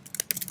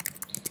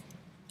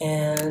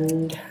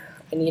 And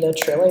I need a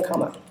trailing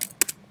comma.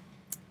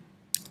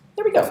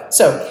 There we go.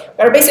 So we've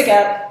got our basic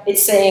app.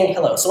 It's saying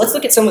hello. So let's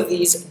look at some of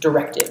these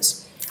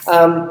directives.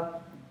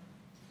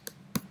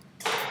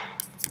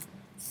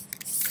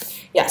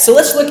 Yeah, so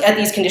let's look at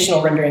these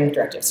conditional rendering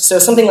directives. So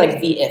something like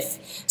v-if.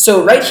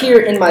 So right here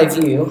in my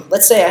Vue,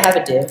 let's say I have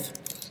a div,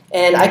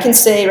 and I can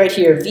say right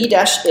here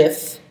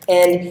v-if,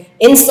 and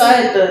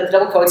inside the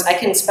double quotes, I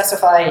can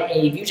specify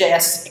a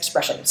Vue.js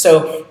expression.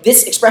 So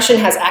this expression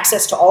has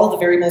access to all of the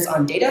variables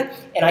on data,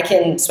 and I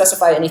can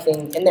specify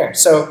anything in there.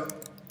 So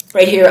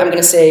right here, I'm going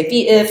to say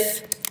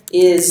v-if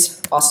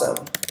is awesome.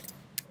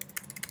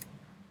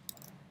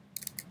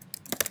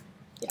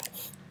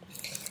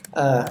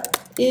 Yeah.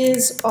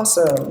 Is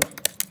awesome.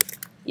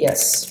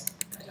 Yes.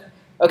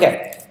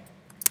 Okay.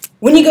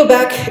 When you go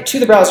back to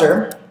the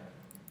browser,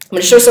 I'm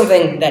going to show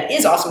something that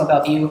is awesome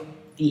about Vue,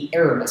 the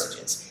error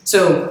messages.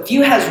 So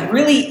Vue has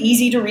really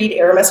easy to read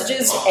error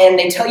messages, and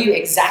they tell you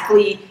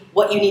exactly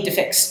what you need to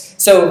fix.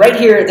 So right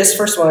here, this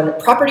first one,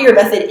 property or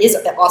method is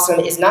awesome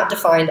is not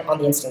defined on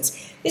the instance.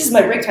 This is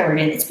my break timer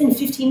again. It's been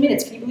 15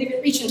 minutes. Can you believe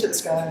it? Reach into the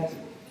sky.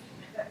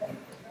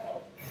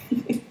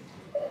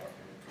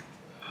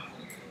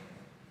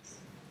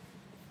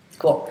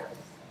 Cool.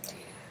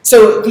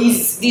 So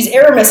these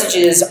error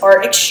messages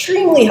are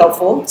extremely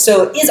helpful.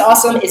 So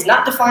isAwesome is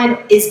not defined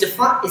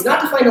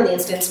on the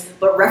instance,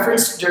 but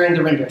referenced during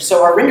the render.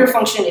 So our render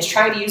function is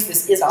trying to use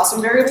this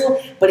isAwesome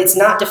variable, but it's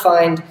not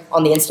defined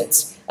on the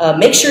instance.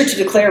 Make sure to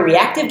declare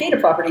reactive data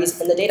properties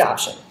in the data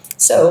option.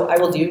 So I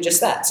will do just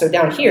that. So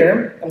down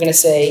here, I'm going to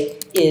say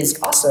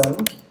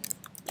isAwesome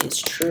is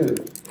true.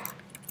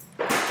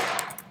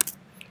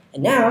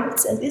 And now it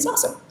says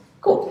isAwesome.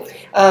 Cool.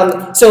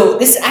 So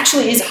this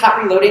actually is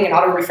hot reloading and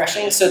auto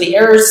refreshing, so the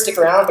errors stick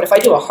around, but if I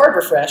do a hard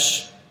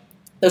refresh,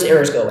 those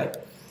errors go away.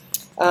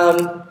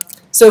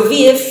 So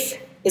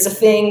VIF is a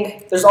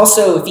thing. There's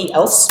also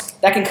VElse.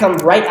 That can come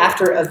right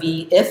after a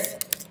VIF,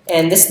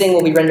 and this thing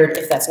will be rendered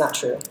if that's not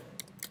true.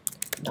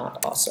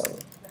 Not awesome.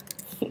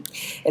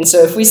 And so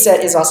if we set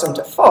isAwesome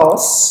to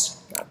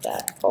false, not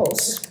that,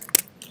 false,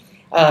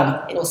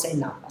 it'll say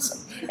not awesome.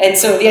 And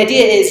so the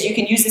idea is you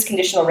can use this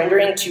conditional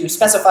rendering to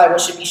specify what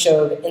should be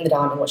showed in the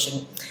DOM and what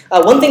shouldn't.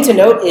 One thing to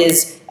note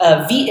is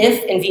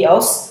VIF and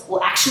VElse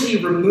will actually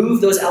remove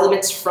those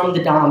elements from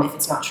the DOM if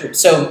it's not true.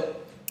 So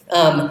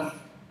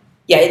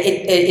yeah,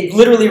 it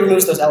literally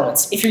removes those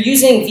elements. If you're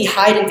using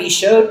vHide and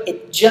vShowed,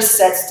 it just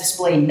sets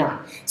display none.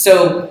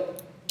 So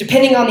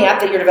depending on the app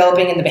that you're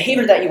developing and the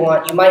behavior that you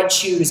want, you might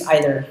choose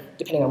either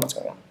depending on what's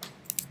going on.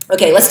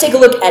 Okay, let's take a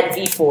look at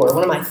V4,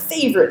 one of my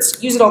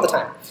favorites. Use it all the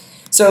time.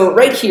 So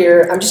right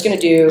here, I'm just going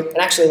to do, and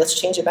actually let's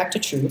change it back to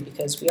true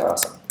because we are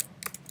awesome.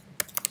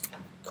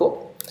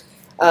 Cool.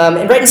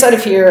 And right inside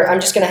of here,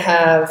 I'm just going to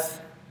have,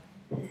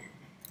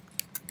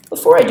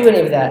 before I do any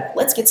of that,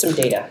 let's get some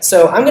data.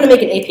 So I'm going to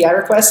make an API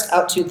request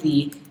out to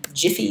the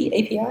Jiffy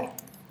API.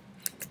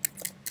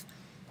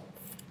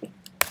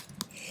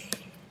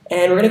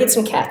 And we're going to get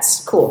some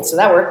cats. Cool, so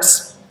that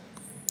works.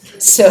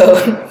 So,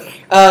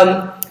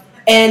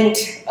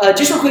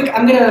 just real quick,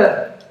 I'm going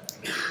to,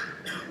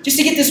 just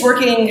to get this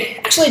working,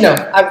 actually no,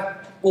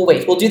 we'll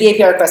wait. We'll do the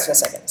API request in a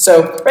second.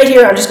 So right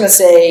here, I'm just going to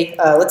say,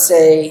 let's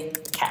say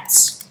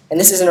cats. And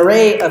this is an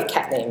array of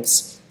cat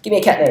names. Give me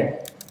a cat name.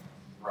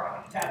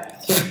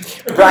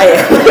 Brian.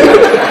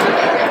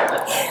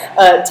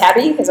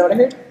 Tabby, is that what I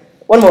heard?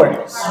 One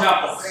more.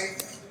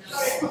 Snuffles.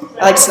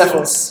 I like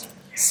Snuffles.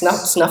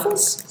 Snuffles?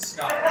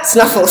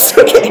 Snuffles,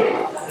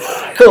 okay.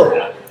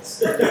 Cool.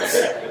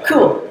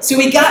 Cool. So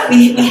we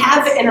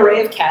have an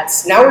array of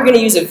cats. Now we're going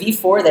to use a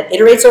v4 that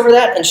iterates over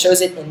that and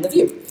shows it in the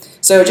view.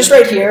 So just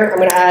right here, I'm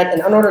going to add an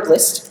unordered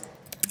list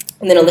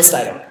and then a list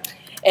item.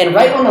 And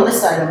right on the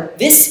list item,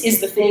 this is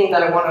the thing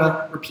that I want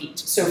to repeat.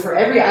 So for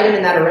every item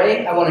in that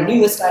array, I want a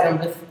new list item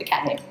with the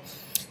cat name.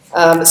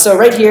 So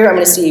right here, I'm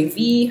going to see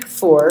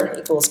v4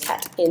 equals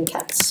cat in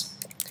cats.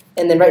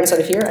 And then right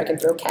inside of here, I can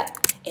throw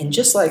cat. And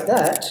just like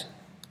that,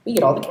 we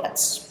get all the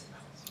cats.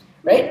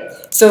 Right?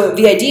 So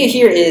the idea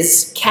here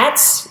is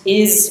cats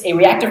is a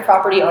reactive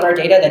property on our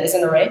data that is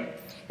an array.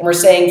 And we're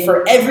saying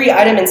for every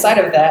item inside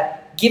of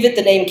that, give it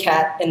the name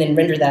cat and then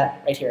render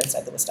that right here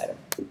inside the list item.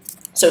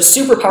 So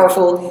super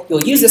powerful.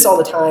 You'll use this all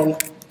the time.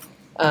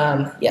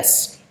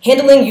 Yes.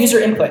 Handling user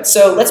input.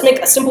 So let's make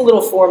a simple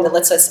little form that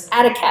lets us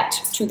add a cat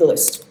to the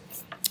list.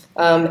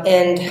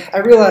 And I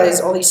realize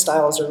all these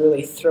styles are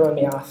really throwing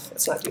me off.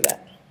 Let's not do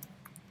that.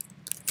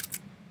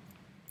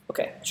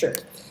 Okay, sure.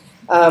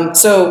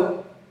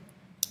 So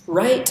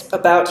right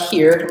about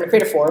here, I'm going to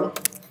create a form.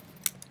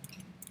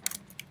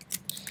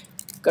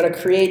 I'm going to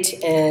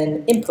create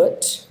an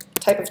input.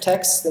 Type of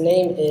text, the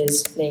name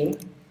is name,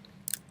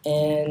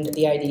 and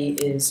the ID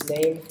is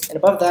name. And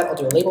above that, I'll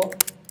do a label,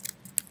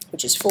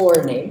 which is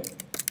for name,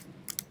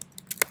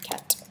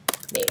 cat,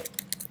 name.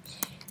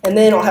 And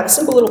then I'll have a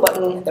simple little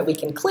button that we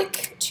can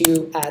click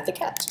to add the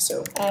cat.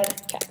 So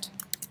add cat.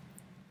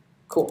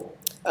 Cool.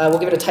 We'll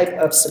give it a type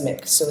of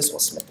submit, so this will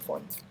submit the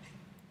form.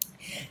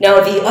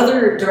 Now, the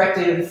other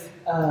directive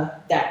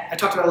that I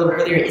talked about a little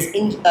bit earlier is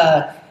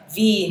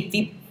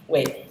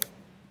wait,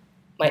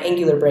 my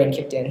Angular brain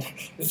kicked in.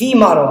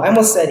 V-model, I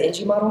almost said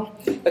ng model.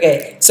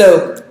 Okay,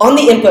 so on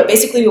the input,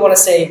 basically we want to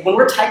say, when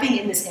we're typing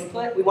in this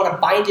input, we want to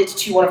bind it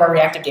to one of our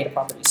reactive data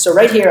properties. So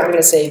right here, I'm going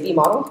to say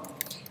v-model,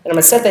 and I'm going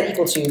to set that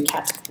equal to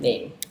cat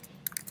name.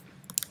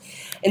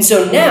 And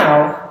so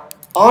now,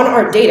 on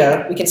our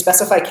data, we can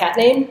specify cat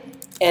name,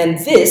 and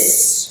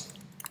this,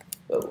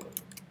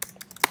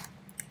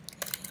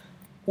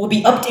 will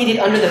be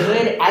updated under the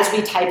hood as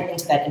we type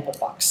into that input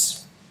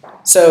box.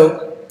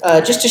 So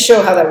just to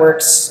show how that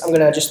works, I'm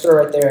going to just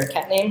throw right there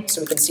cat name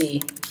so we can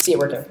see it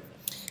working.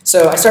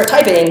 So I start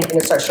typing and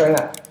it starts showing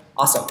up.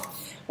 Awesome.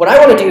 What I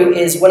want to do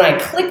is when I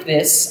click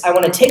this, I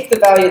want to take the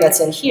value that's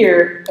in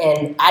here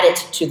and add it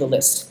to the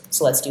list.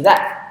 So let's do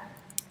that.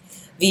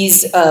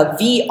 These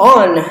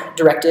v-on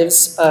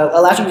directives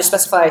allow you to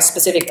specify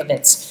specific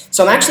events.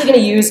 So I'm actually going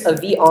to use a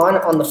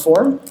v-on the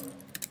form.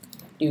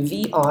 Do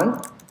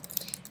v-on.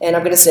 And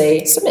I'm going to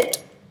say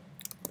submit.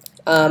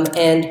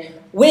 And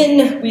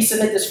when we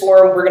submit this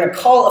form, we're going to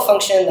call a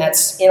function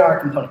that's in our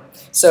component.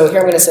 So here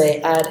I'm going to say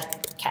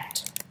add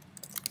cat.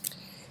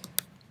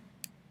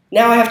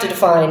 Now I have to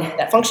define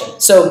that function.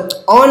 So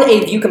on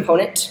a Vue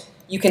component,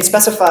 you can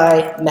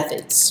specify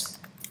methods.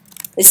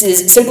 This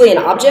is simply an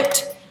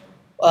object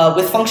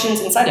with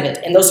functions inside of it,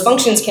 and those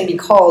functions can be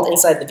called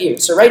inside the Vue.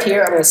 So right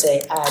here, I'm going to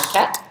say add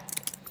cat,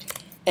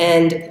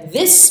 and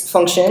this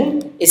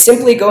function is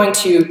simply going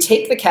to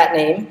take the cat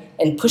name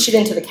and push it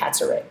into the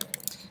cats array.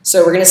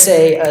 So we're going to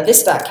say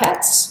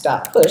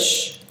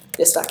this.cats.push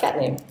this.cat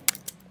name.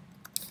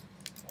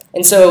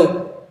 And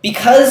so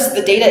because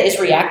the data is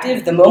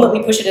reactive, the moment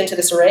we push it into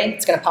this array,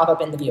 it's going to pop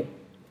up in the Vue.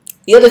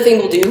 The other thing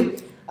we'll do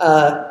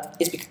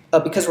is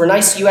because we're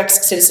nice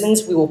UX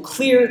citizens, we will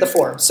clear the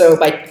form. So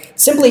by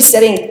simply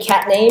setting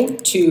cat name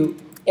to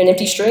an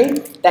empty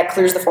string, that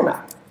clears the form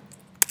out.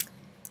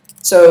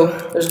 So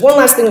there's one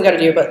last thing we've got to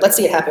do, but let's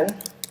see it happen.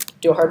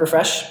 Do a hard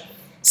refresh.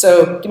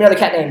 So give me another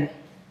cat name.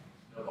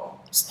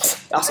 Snowball.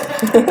 Awesome.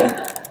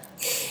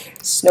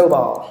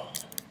 Snowball.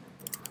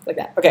 Like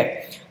that.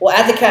 Okay. We'll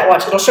add the cat.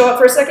 Watch. It'll show up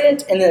for a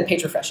second, and then the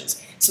page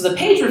refreshes. So the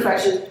page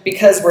refreshes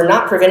because we're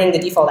not preventing the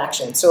default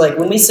action. So like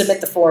when we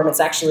submit the form, it's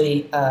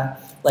actually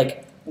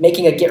like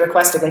making a GET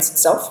request against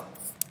itself.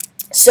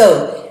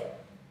 So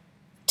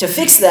to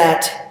fix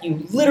that,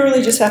 you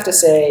literally just have to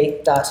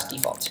say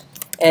 .default.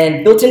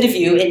 And built into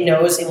Vue, it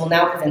knows it will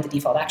now prevent the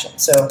default action.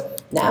 So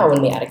now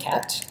when we add a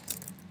cat,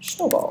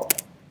 snowball,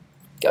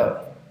 go.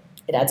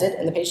 It adds it,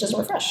 and the page doesn't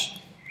refresh.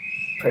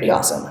 Pretty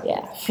awesome,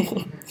 yeah.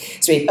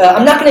 Sweet.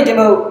 I'm not going to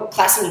demo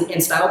class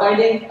and style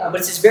binding, but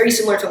it's just very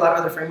similar to a lot of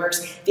other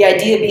frameworks. The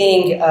idea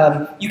being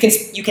you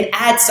can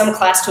add some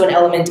class to an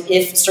element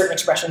if certain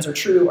expressions are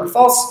true or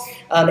false,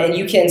 and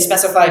you can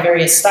specify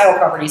various style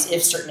properties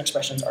if certain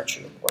expressions are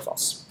true or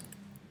false.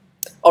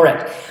 All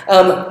right.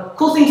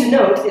 Cool thing to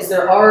note is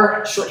there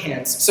are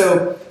shorthands.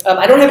 So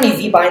I don't have any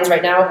vbinds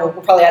right now. We'll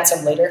probably add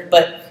some later,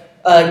 but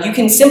you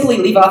can simply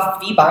leave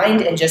off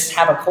vbind and just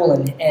have a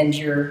colon, and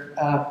your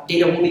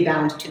data will be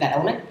bound to that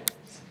element.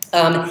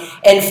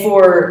 And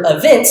for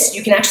events,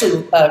 you can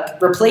actually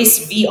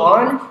replace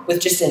v_on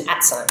with just an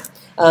 @sign.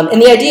 And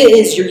the idea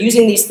is you're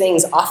using these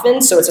things often,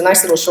 so it's a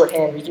nice little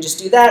shorthand where you can just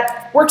do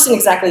that. Works in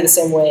exactly the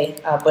same way,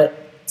 but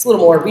it's a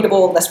little more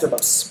readable, less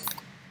verbose.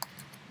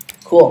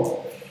 Cool.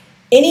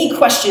 Any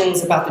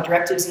questions about the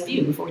directives in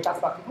Vue before we talk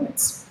about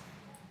components?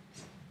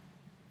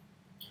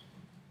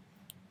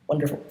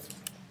 Wonderful.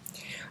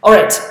 All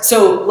right,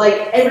 so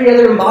like every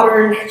other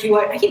modern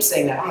UI, I keep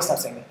saying that, I'm gonna stop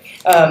saying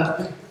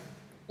that.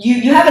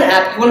 You have an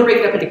app, you wanna break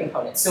it up into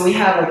components. So we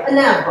have like a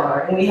nav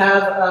bar, and we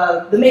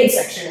have the main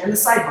section and the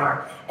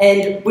sidebar.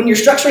 And when you're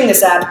structuring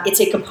this app, it's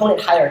a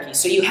component hierarchy.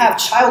 So you have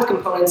child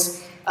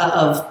components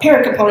of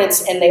parent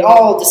components, and they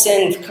all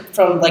descend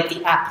from like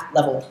the app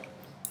level.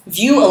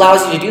 Vue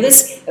allows you to do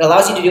this, it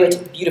allows you to do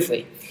it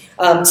beautifully.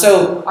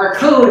 So our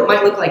code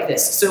might look like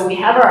this. So we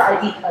have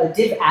our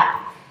div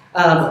app.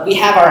 We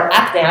have our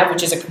app nav,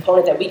 which is a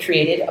component that we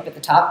created up at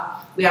the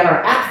top. We have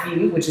our app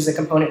view, which is a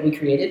component we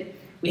created.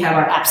 We have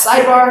our app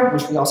sidebar,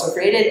 which we also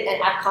created, and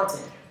app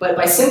content. But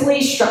by simply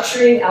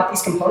structuring out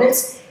these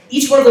components,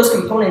 each one of those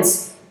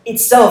components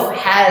itself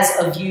has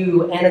a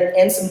view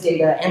and some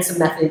data and some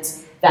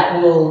methods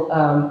that will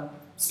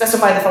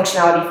specify the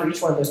functionality for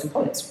each one of those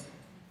components.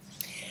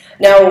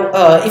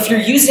 Now, if you're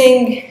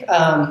using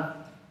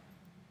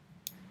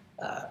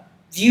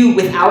Vue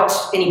without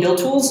any build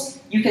tools,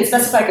 you can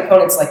specify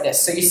components like this.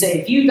 So you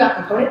say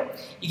view.component,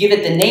 you give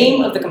it the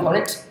name of the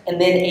component, and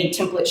then a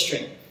template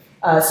string.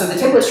 So the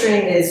template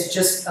string is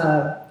just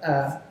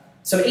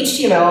some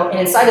HTML, and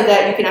inside of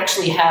that you can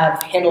actually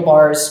have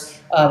handlebars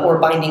or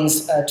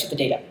bindings to the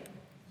data.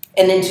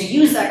 And then to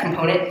use that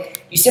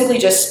component, you simply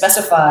just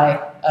specify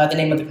the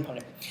name of the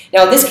component.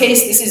 Now in this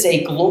case, this is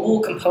a global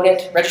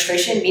component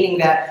registration, meaning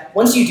that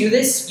once you do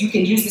this, you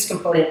can use this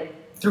component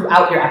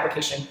throughout your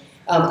application.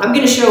 I'm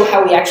going to show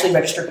how we actually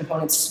register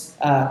components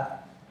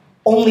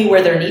only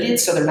where they're needed,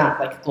 so they're not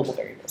like global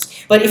variables.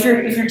 But if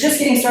you're just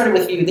getting started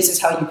with Vue, this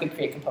is how you could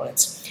create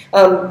components.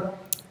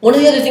 One of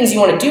the other things you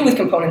want to do with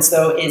components,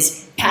 though,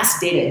 is pass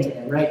data into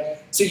them, right?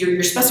 So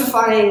you're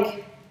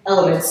specifying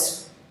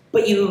elements,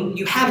 but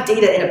you have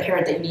data in a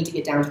parent that you need to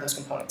get down to those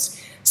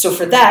components. So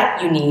for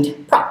that, you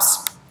need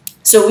props.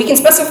 So we can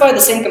specify the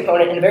same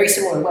component in a very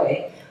similar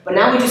way, but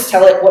now we just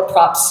tell it what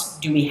props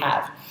do we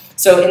have.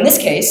 So in this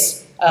case,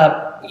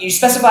 you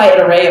specify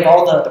an array of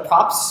all the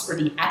props or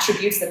the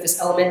attributes that this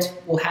element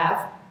will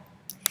have,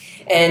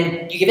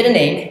 and you give it a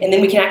name, and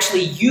then we can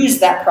actually use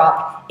that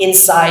prop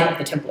inside of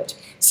the template.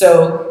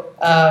 So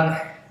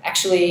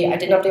actually, I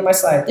didn't update my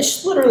slide.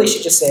 This literally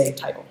should just say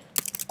title.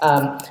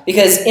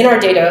 Because in our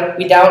data,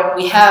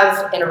 we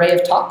have an array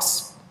of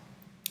talks.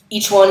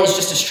 Each one is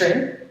just a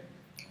string.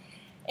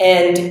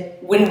 And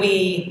when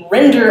we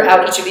render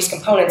out each of these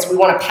components, we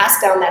want to pass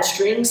down that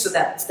string so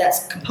that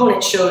that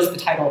component shows the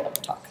title of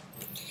the talk.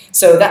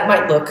 So that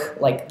might look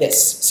like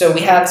this. So we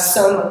have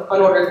some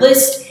unordered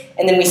list,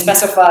 and then we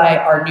specify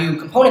our new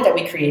component that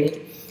we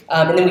created.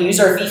 And then we use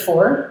our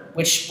v_for,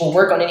 which will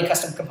work on any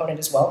custom component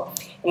as well.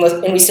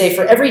 And we say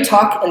for every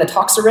talk in the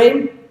talks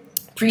array,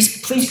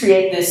 please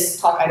create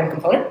this talk item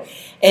component.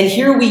 And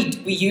here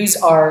we use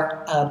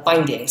our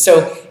binding.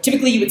 So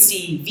typically you would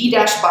see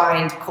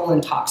v-bind :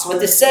 talk. So what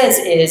this says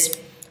is,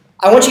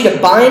 I want you to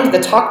bind the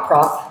talk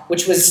prop,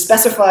 which was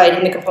specified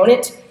in the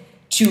component,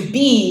 to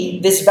be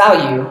this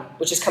value,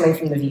 which is coming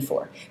from the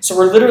v4. So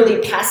we're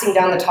literally passing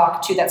down the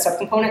talk to that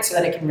subcomponent so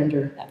that it can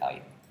render that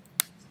value.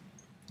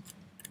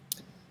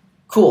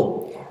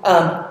 Cool.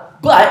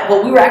 But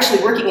what we were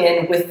actually working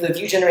in with the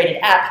Vue-generated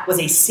app was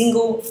a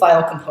single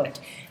file component.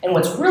 And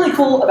what's really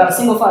cool about a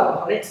single file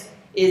component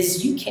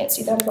is you can't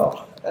see that at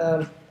all.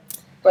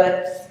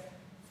 But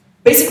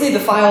basically the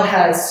file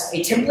has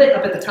a template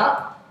up at the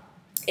top.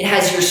 It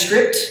has your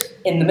script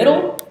in the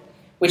middle,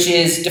 which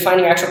is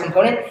defining your actual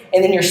component,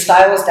 and then your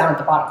styles down at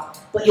the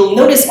bottom. But you'll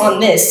notice on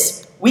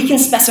this, we can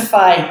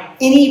specify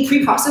any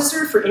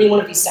preprocessor for any one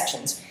of these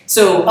sections.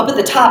 So up at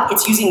the top,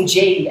 it's using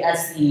Jade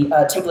as the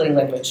templating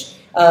language.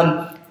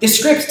 The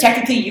script,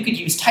 technically, you could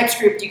use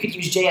TypeScript, you could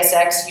use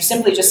JSX. You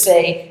simply just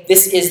say,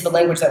 this is the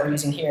language that we're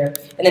using here.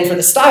 And then for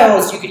the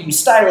styles, you could use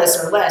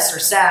Stylus or Less or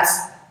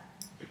Sass.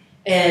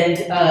 And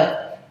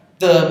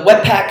the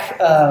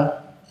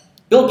Webpack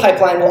build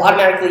pipeline will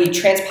automatically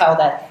transpile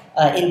that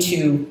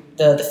into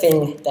the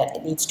thing that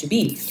it needs to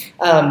be.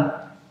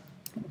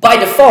 By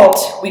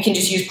default, we can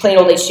just use plain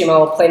old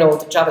HTML, plain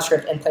old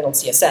JavaScript, and plain old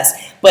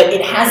CSS. But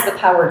it has the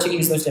power to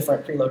use those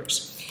different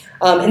preloaders.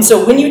 And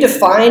so when you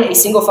define a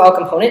single file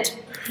component,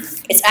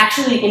 it's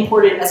actually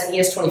imported as an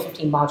ES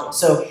 2015 module.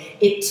 So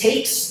it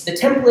takes the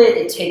template,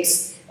 it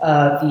takes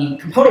the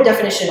component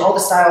definition, all the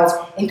styles,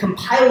 and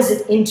compiles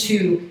it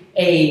into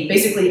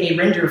basically a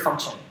render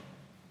function,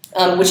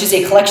 which is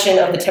a collection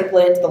of the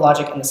template, the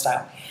logic, and the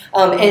style.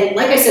 And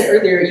like I said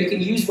earlier, you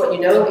can use what you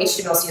know,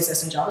 HTML,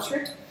 CSS, and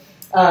JavaScript.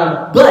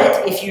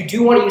 But if you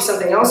do want to use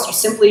something else, you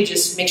simply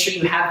just make sure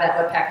you have that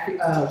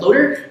Webpack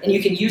loader, and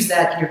you can use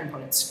that in your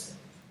components.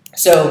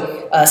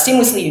 So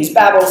seamlessly use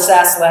Babel,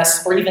 Sass,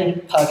 Less, or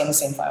even Pug in the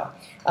same file.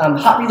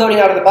 Hot reloading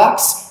out of the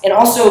box, and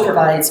also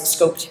provides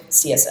scoped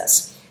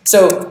CSS.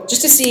 So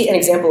just to see an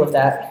example of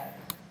that,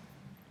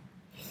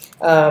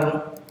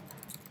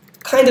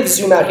 kind of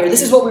zoom out here.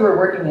 This is what we were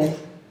working in.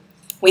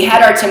 We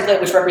had our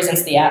template, which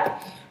represents the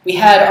app. We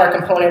had our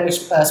component, which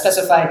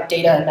specified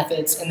data and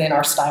methods, and then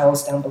our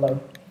styles down below.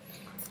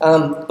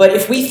 But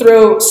if we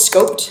throw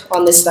scoped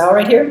on this style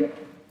right here,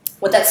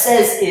 what that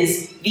says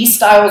is these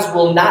styles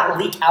will not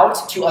leak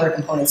out to other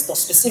components. They'll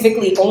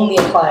specifically only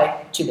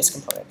apply to this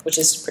component, which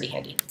is pretty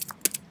handy.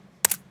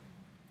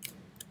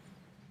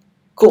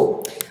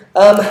 Cool.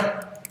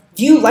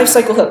 Vue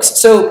lifecycle hooks.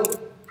 So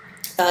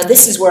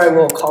this is where I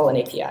will call an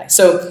API.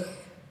 So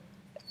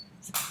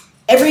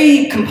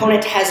every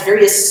component has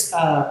various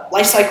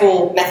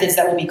lifecycle methods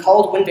that will be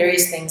called when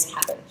various things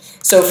happen.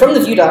 So from the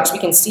Vue docs, we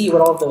can see what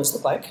all of those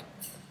look like.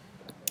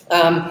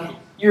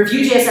 Your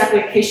Vue.js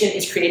application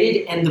is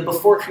created, and the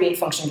before create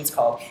function gets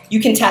called. You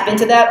can tap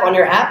into that on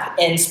your app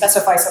and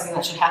specify something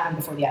that should happen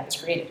before the app is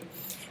created.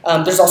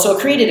 There's also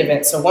a created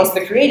event. So once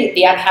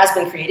the app has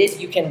been created,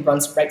 you can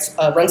run some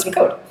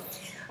code.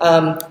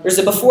 There's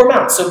a before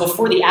mount. So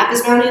before the app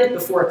is mounted,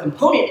 before a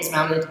component is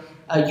mounted,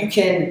 you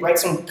can write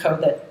some code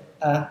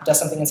that does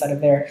something inside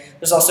of there.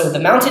 There's also the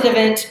mounted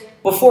event,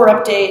 before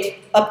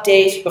update,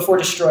 update, before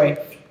destroy.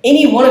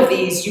 Any one of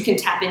these you can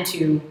tap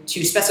into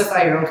to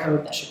specify your own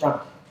code that should run.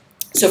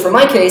 So for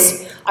my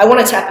case, I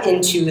want to tap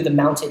into the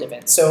mounted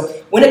event. So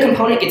when a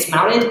component gets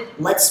mounted,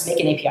 let's make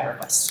an API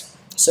request.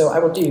 So I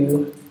will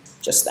do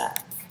just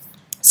that.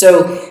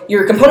 So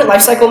your component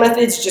lifecycle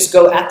methods just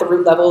go at the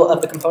root level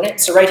of the component.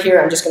 So right here,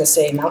 I'm just going to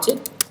say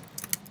mounted.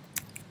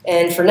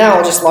 And for now,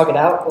 I'll just log it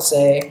out. We'll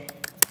say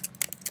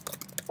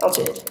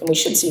mounted, and we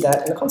should see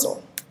that in the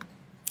console.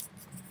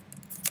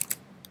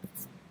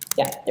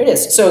 Yeah, there it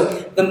is. So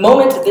the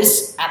moment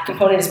this app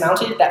component is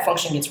mounted, that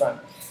function gets run.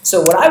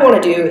 So what I want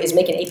to do is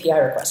make an API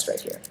request right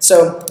here.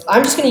 So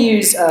I'm just going to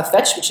use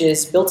fetch, which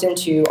is built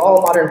into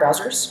all modern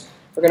browsers.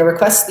 We're going to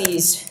request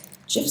these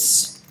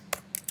GIFs,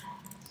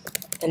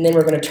 and then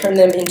we're going to turn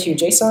them into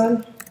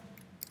JSON.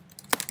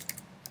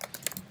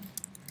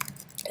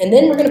 And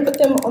then we're going to put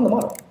them on the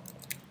model.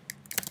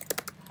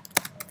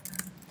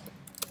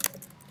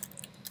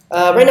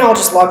 Right now, I'll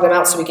just log them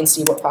out so we can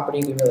see what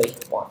property we really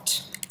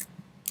want.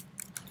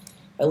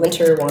 A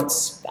linter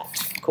wants that.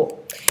 Cool.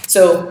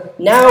 So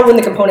now when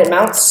the component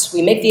mounts,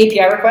 we make the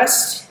API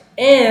request,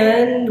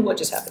 and what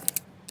just happened?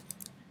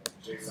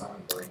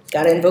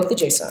 Got to invoke the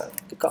JSON.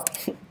 Good call.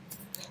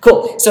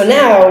 Cool. So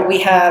now we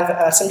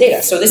have some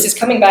data. So this is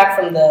coming back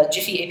from the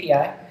Jiffy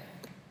API.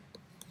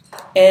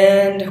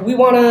 And we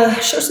want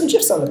to show some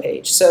GIFs on the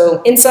page.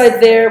 So inside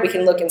there, we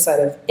can look inside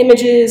of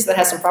images that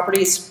has some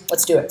properties.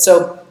 Let's do it.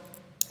 So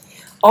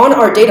on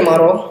our data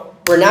model,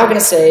 we're now going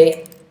to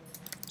say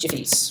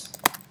Jiffies.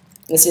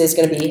 This is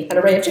going to be an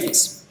array of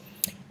Jiffies.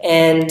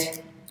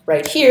 And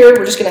right here,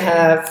 we're just going to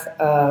have,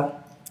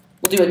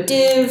 we'll do a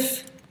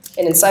div,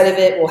 and inside of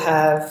it, we'll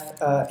have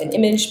an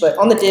image. But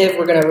on the div,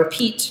 we're going to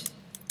repeat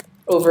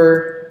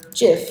over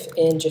GIF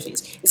in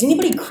Jiffies. Is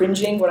anybody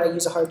cringing when I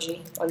use a hard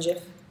G on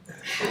GIF?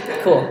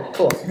 Cool,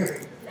 cool.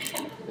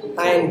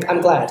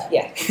 I'm glad,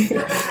 yeah.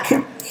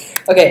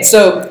 Okay,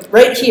 so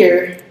right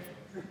here,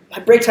 my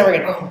break time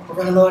again. Oh, we're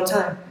running low on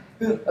time.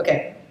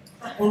 Okay,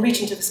 we'll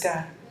reach into the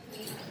sky.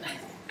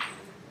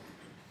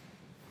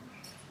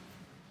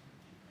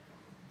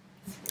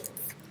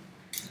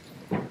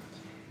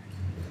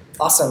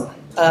 Awesome.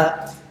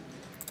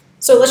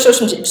 So let's show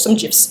some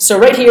GIFs. So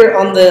right here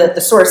on the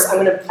source, I'm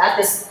going to add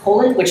this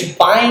colon, which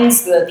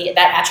binds that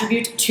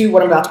attribute to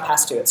what I'm about to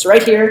pass to it. So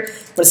right here,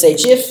 I'm going to say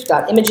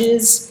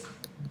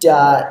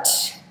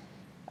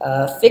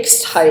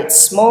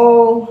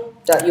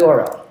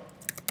gif.images.fixedheightsmall.url.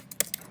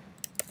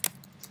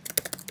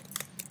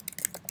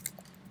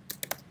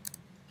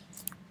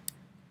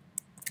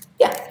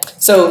 Yeah,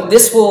 so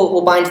this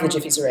will bind to the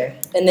Giphies array.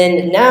 And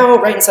then now,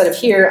 right inside of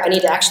here, I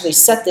need to actually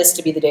set this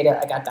to be the data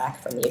I got back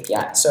from the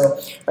API. So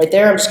right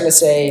there, I'm just going to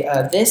say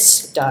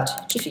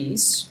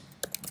this.giphies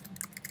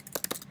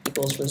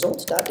equals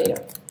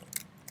result.data.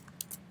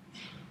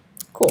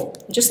 Cool.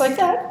 And just like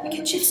that, we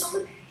get GIFs on the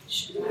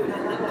page.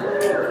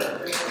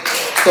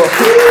 Cool.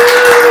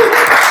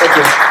 Thank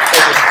you.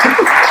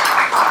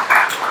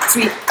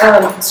 Sweet.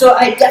 So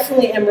I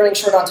definitely am running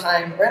short on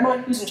time. Where am I?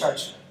 Who's in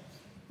charge?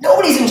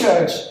 Nobody's in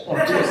charge. Oh,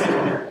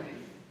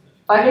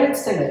 5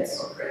 minutes? 10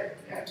 minutes?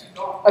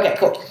 Okay,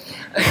 cool.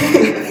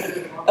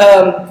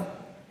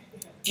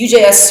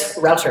 Vue.js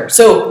router.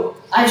 So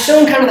I've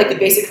shown kind of like the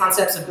basic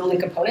concepts of building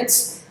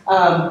components.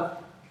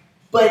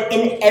 But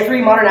in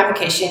every modern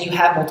application, you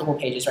have multiple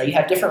pages, right? You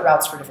have different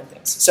routes for different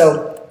things.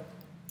 So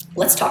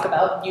let's talk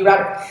about Vue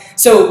router.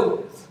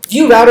 So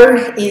Vue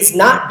router is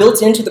not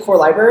built into the core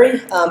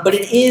library, but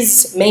it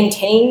is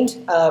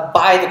maintained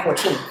by the core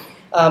team.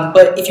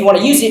 But if you want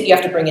to use it, you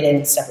have to bring it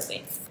in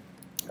separately.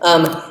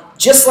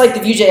 Just like the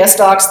Vue.js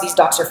docs, these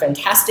docs are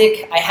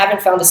fantastic. I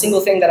haven't found a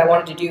single thing that I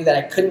wanted to do that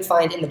I couldn't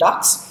find in the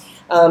docs.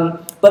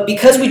 But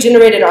because we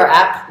generated our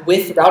app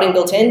with routing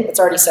built in, it's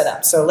already set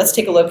up. So let's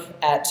take a look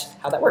at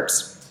how that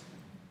works.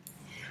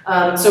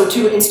 So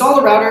to install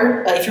a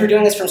router, if you were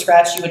doing this from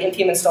scratch, you would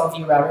npm install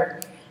Vue router.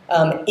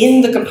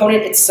 In the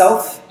component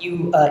itself,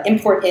 you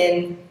import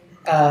in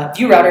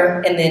Vue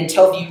router and then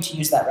tell Vue to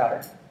use that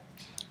router.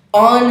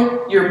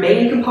 On your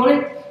main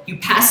component, you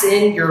pass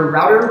in your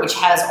router, which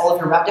has all of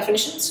your route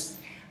definitions.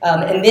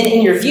 And then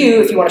in your Vue,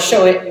 if you want to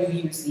show it, you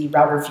use the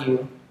router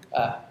Vue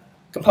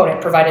component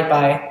provided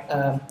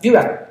by Vue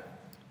router.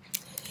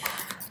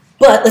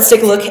 But let's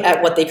take a look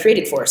at what they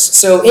created for us.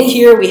 So in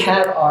here, we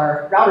have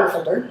our router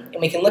folder, and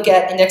we can look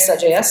at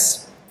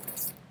index.js.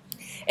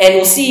 And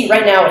we'll see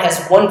right now it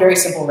has one very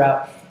simple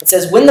route. It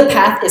says when the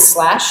path is /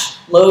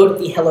 load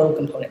the hello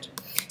component.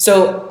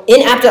 So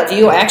in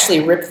app.vue, I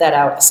actually ripped that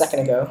out a second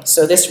ago.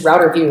 So this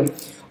router view,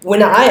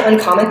 when I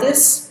uncomment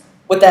this,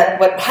 what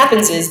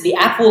happens is the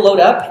app will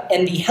load up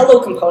and the hello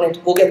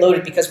component will get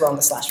loaded because we're on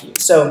the /view.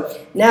 So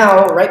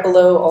now, right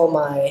below all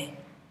my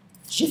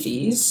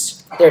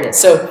Giphies, there it is.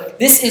 So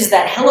this is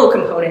that hello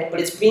component, but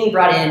it's being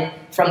brought in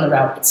from the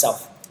route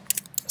itself.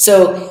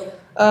 So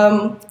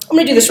I'm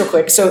going to do this real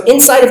quick. So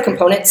inside of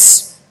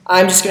components,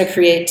 I'm just going to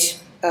create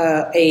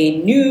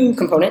a new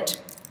component.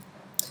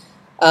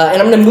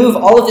 And I'm going to move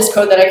all of this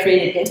code that I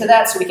created into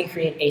that so we can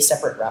create a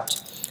separate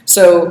route.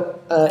 So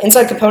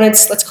inside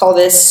components, let's call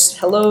this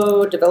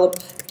hello develop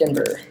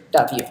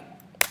Denver.vue.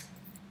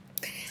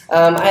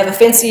 I have a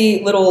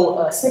fancy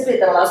little snippet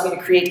that allows me to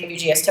create a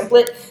Vue.js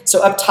template.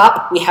 So up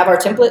top, we have our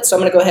template. So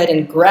I'm going to go ahead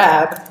and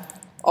grab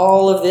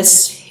all of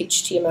this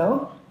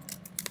HTML.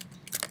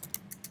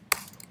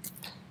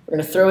 We're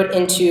going to throw it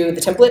into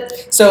the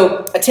template.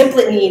 So a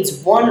template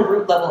needs one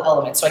root level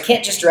element. So I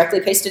can't just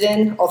directly paste it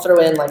in. I'll throw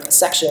in like a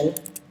section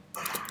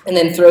and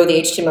then throw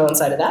the HTML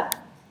inside of that.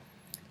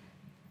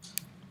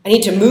 I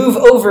need to move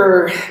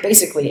over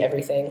basically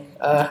everything.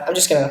 I'm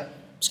just gonna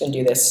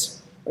do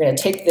this. We're gonna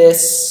take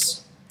this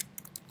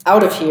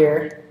out of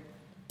here,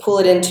 pull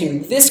it into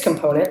this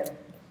component,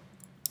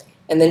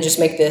 and then just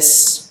make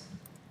this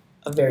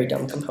a very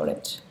dumb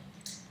component.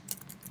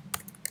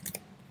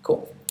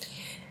 Cool.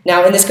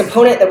 Now in this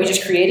component that we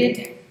just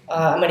created,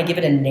 I'm going to give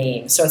it a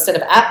name. So instead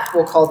of app,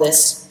 we'll call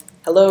this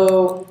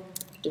hello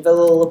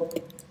develop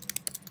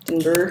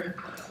Denver.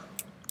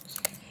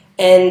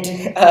 And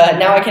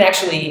now I can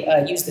actually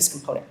use this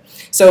component.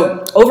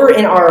 So over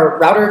in our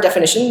router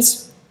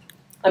definitions,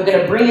 I'm going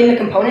to bring in the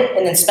component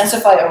and then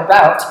specify a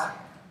route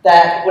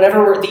that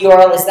whenever the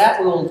URL is that,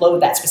 we will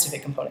load that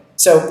specific component.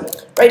 So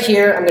right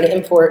here, I'm going to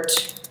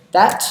import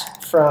that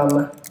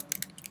from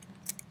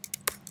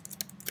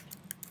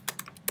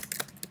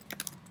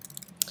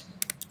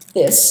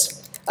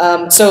this.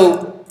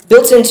 So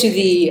built into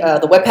the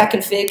Webpack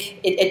config,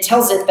 it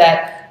tells it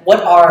that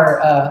what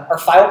our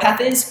file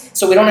path is,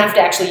 so we don't have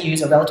to actually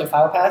use a relative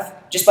file path.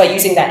 Just by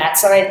using that @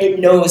 sign, it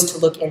knows to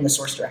look in the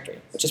source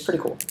directory, which is pretty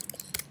cool.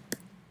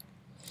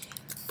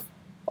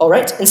 All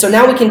right, and so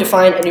now we can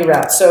define a new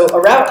route. So a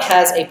route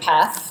has a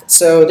path.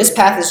 So this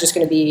path is just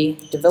going to be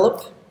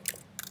develop,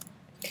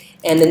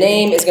 and the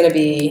name is going to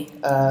be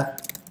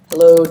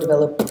hello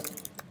develop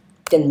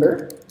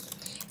Denver,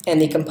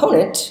 and the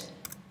component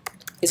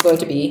is going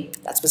to be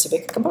that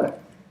specific component.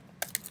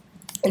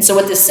 And so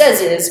what this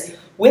says is,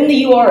 when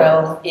the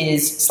URL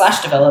is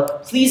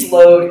 /develop, please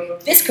load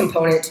this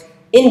component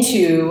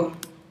into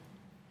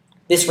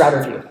this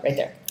router view right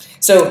there.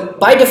 So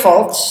by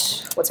default,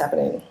 what's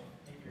happening?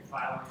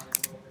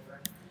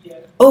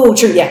 Oh,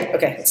 true, yeah,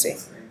 okay, let's see.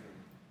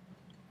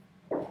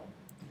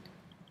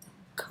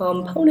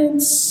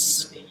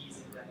 Components.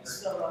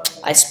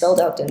 I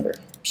spelled out Denver.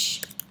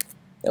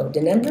 No,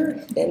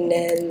 Denver?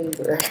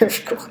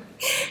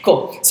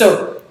 Cool.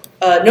 So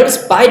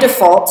notice by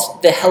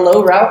default, the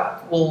hello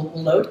route will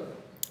load.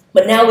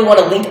 But now we want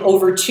to link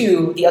over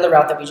to the other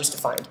route that we just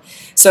defined.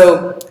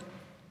 So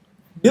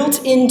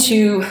built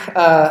into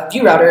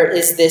Vue router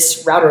is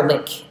this router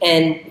link.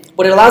 And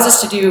what it allows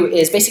us to do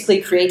is basically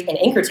create an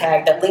anchor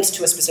tag that links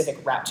to a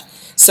specific route.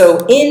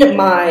 So in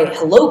my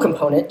hello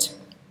component,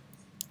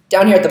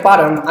 down here at the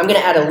bottom, I'm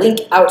going to add a link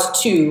out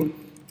to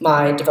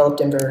my develop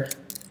Denver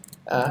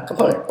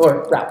component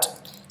or route.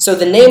 So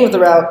the name of the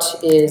route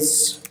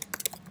is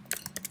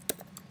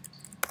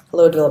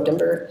hello develop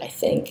Denver, I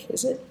think,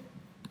 is it?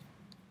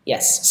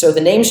 Yes, so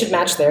the name should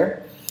match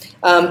there.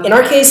 In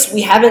our case,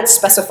 we haven't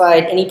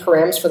specified any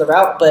params for the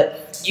route,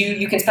 but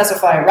you can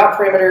specify route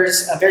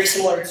parameters very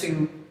similar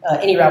to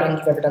any routing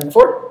you've ever done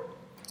before.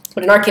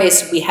 But in our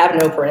case, we have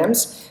no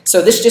params.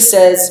 So this just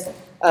says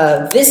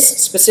this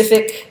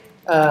specific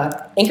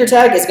anchor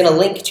tag is going to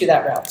link to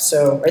that route.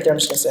 So right there, I'm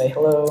just going to say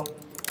hello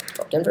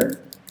Denver.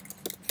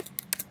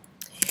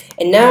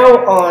 And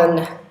now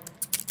on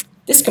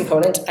this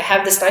component, I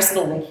have this nice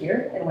little link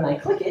here, and when I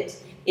click it,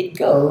 it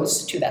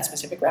goes to that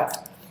specific route.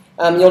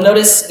 You'll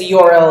notice the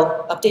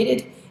URL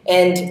updated,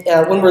 and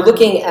when we're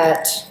looking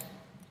at,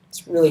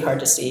 it's really hard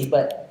to see,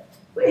 but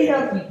you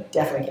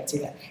definitely can't see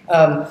that.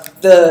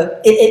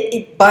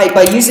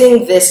 By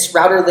using this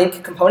router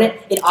link component,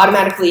 it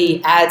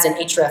automatically adds an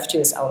href to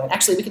this element.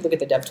 Actually, we could look at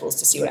the dev tools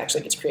to see what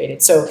actually gets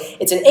created. So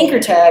it's an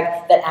anchor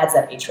tag that adds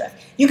that href.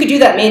 You could do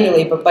that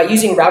manually, but by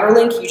using router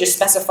link, you just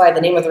specify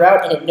the name of the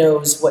route, and it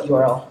knows what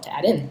URL to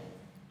add in.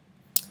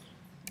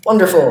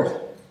 Wonderful.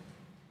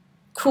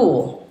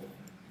 Cool.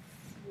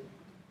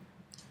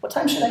 What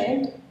time should I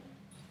end?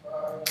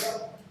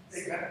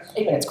 8 minutes.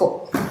 8 minutes,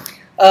 cool.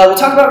 We'll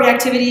talk about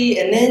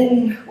reactivity, and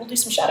then we'll do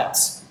some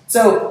shout-outs.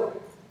 So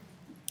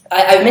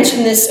I've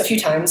mentioned this a few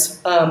times,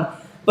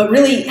 but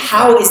really,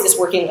 how is this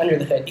working under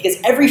the hood?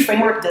 Because every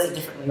framework does it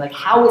differently. Like,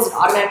 how is it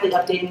automatically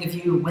updating the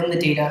view when the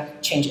data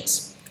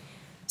changes?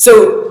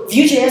 So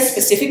Vue.js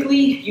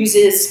specifically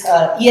uses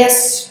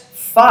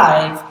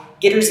ES5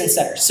 getters and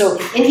setters. So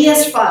in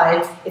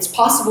ES5, it's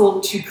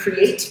possible to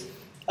create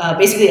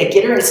basically a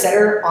getter and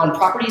setter on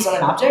properties on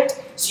an object.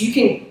 So you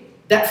can,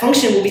 that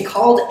function will be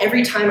called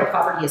every time a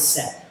property is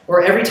set,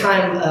 or every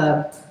time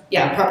a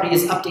property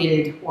is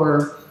updated,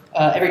 or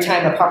every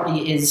time a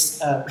property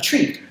is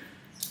retrieved.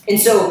 And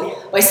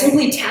so by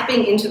simply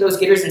tapping into those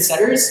getters and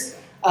setters,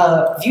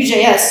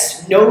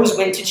 Vue.js knows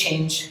when to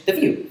change the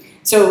view.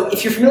 So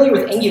if you're familiar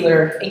with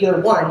Angular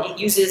 1, it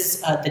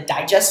uses the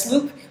digest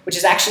loop, which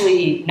is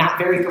actually not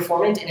very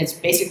performant, and it's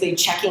basically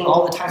checking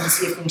all the time to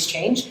see if things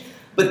change.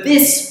 But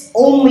this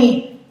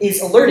only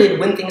is alerted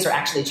when things are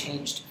actually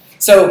changed.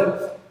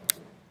 So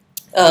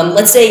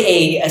let's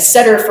say a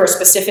setter for a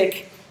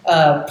specific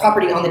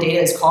property on the data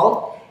is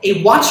called.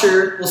 A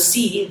watcher will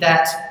see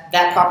that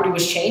that property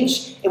was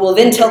changed. It will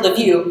then tell the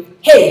view,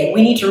 hey,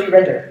 we need to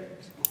re-render.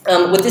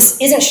 What this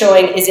isn't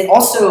showing is it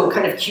also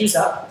kind of queues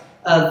up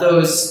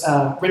those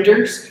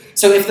renders.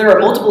 So if there are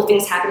multiple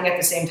things happening at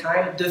the same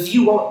time, the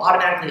view won't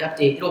automatically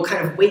update. It'll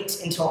kind of wait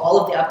until all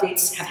of the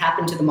updates have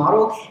happened to the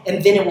model,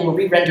 and then it will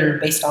re-render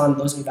based on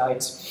those new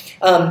values.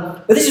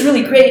 But this is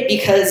really great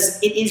because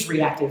it is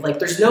reactive. Like,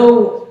 there's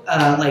no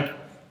like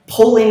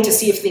polling to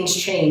see if things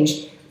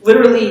change.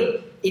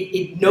 Literally,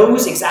 it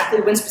knows exactly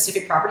when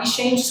specific properties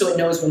change, so it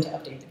knows when to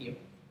update the view.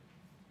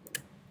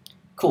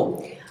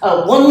 Cool.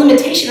 One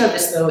limitation of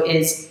this, though,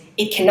 is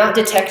it cannot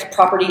detect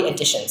property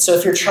addition. So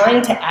if you're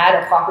trying to add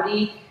a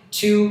property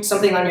to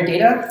something on your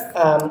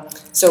data,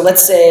 so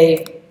let's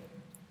say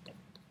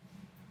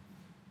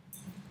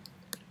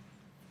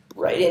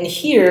right in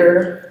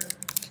here,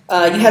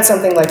 you had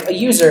something like a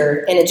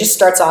user, and it just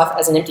starts off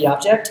as an empty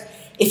object.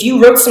 If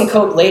you wrote some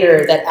code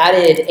later that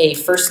added a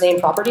first name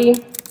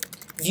property,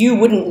 Vue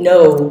wouldn't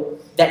know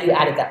that you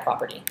added that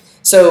property.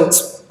 So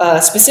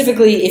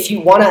specifically, if you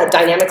want to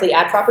dynamically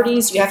add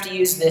properties, you have to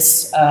use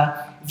this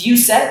Vue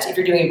set if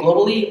you're doing it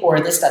globally, or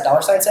this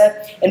 $sign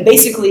set. And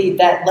basically,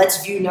 that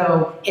lets Vue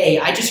know, hey,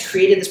 I just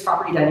created this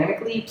property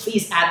dynamically.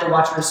 Please add the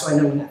watcher so I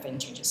know when that thing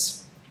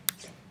changes.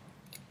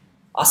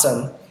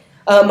 Awesome.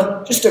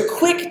 Just a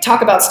quick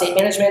talk about state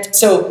management.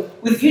 So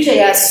with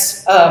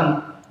Vue.js,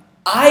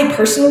 I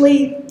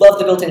personally love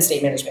the built-in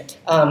state management.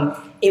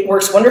 It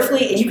works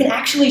wonderfully, and you can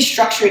actually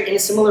structure it in a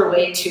similar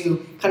way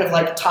to kind of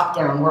like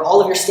top-down, where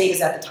all of your state is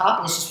at the top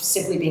and it's just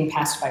simply being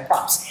passed by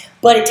props.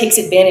 But it takes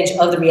advantage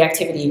of the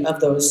reactivity of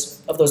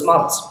those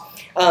models.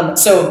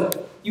 So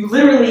you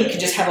literally can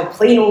just have a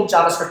plain old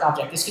JavaScript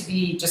object. This could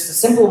be just a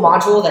simple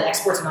module that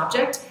exports an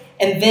object,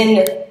 and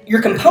then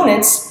your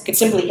components could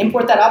simply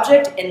import that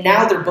object, and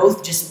now they're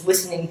both just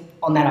listening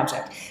on that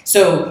object.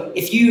 So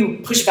if you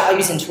push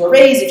values into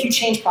arrays, if you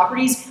change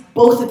properties,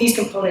 both of these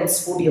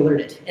components will be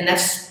alerted, and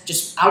that's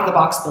just out of the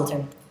box built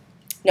in.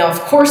 Now, of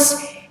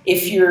course,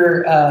 if you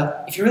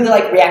really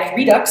like React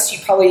Redux, you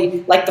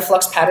probably like the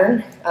Flux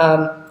pattern.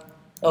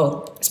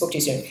 Oh, I spoke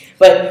too soon.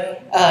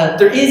 But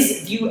there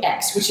is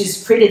Vue.js, which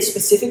is created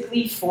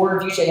specifically for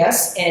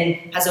Vue.js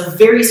and has a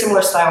very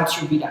similar style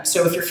to Redux.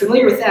 So if you're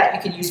familiar with that,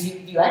 you can use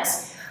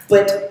Vue.js.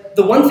 But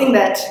the one thing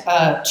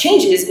that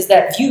changes is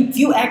that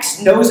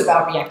Vue.js knows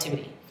about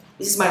reactivity.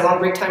 This is my long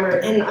break timer,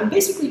 and I'm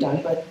basically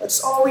done, but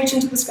let's all reach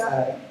into the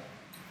sky.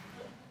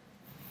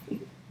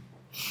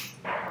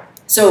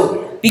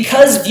 So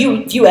because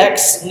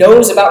Vue.js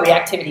knows about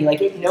reactivity,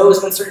 like it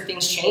knows when certain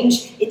things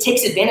change, it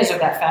takes advantage of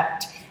that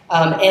fact.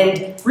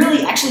 And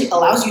really actually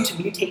allows you to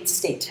mutate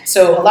state.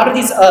 So a lot of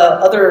these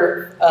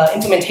other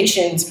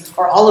implementations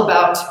are all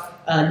about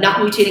not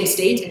mutating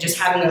state and just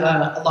having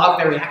a log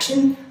of every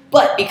action.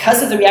 But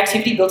because of the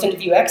reactivity built into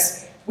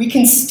Vue.js, we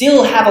can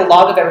still have a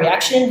log of every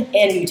action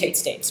and mutate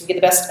state. So we get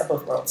the best of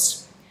both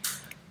worlds.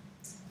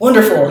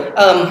 Wonderful.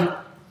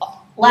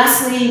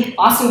 Lastly,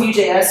 awesome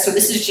Vue.js. So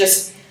this is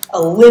just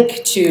a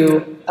link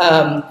to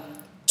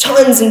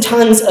tons and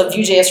tons of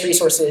Vue.js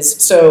resources.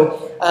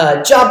 So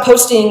job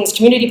postings,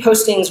 community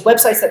postings,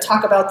 websites that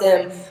talk about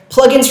them,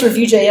 plugins for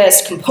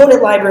Vue.js,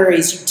 component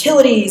libraries,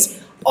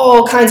 utilities,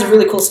 all kinds of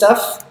really cool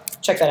stuff.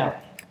 Check that out.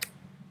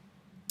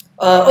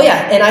 Oh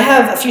yeah, and I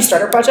have a few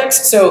starter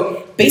projects.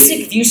 So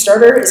Basic Vue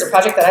Starter is a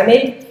project that I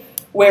made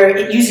where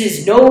it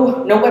uses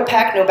no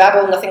Webpack, no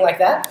Babel, nothing like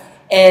that.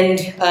 And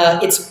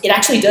it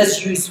actually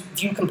does use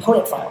Vue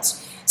component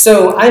files.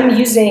 So I'm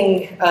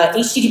using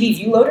HTTP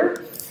Vue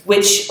Loader,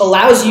 which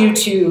allows you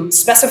to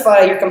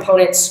specify your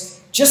components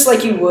just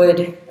like you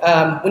would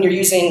when you're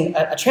using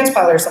a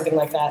transpiler or something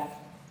like that.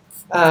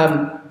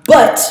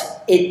 But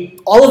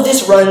all of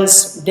this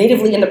runs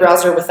natively in the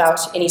browser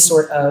without any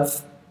sort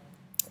of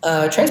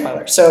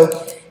transpiler.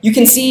 So you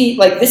can see,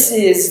 like, this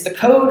is the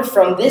code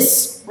from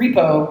this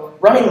repo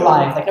running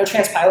live, like no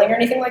transpiling or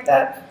anything like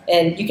that.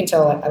 And you can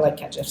tell I like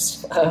cat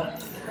gifs.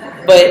 But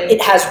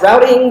it has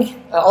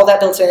routing, all that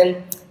built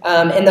in.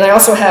 And then I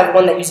also have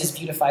one that uses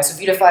Vuetify.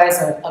 So Vuetify is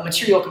a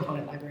material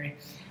component library.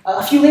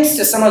 A few links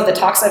to some of the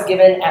talks I've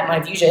given at my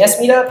Vue.js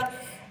meetup.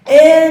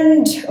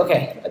 And,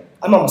 okay,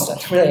 I'm almost done,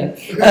 really.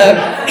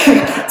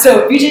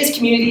 So Vue.js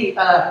community,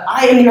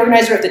 I am the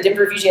organizer of the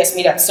Denver Vue.js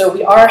meetup. So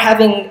we are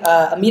having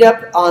a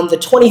meetup on the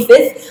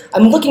 25th.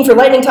 I'm looking for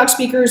lightning talk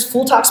speakers,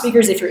 full talk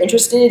speakers if you're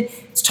interested.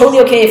 It's totally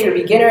okay if you're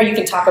a beginner. You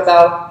can talk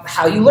about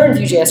how you learn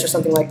Vue.js or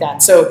something like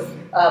that. So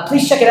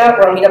please check it out.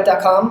 We're on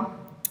meetup.com.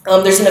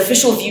 There's an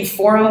official Vue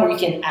forum where you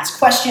can ask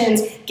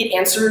questions, get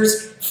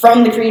answers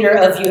from the creator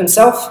of Vue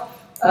himself.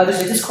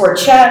 There's a Discord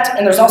chat,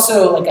 and there's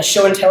also like a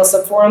show and tell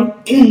subforum,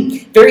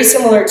 very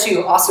similar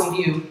to Awesome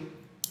Vue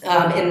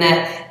in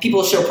that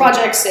people show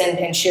projects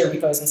and share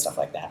repos and stuff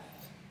like that.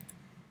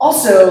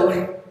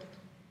 Also,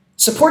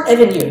 support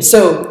Evan Yu.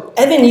 So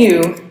Evan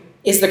Yu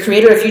is the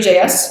creator of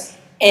Vue.js,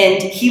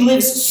 and he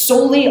lives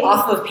solely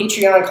off of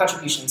Patreon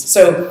contributions.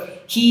 So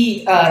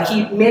he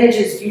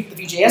manages the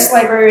Vue.js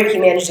library, he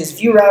manages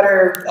Vue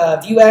Router,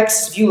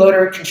 Vuex, Vue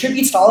Loader,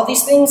 contributes to all of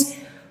these things,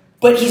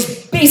 but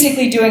he's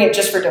basically doing it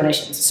just for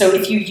donations. So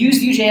if you use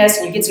Vue.js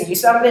and you get some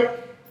use out of it,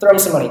 throw him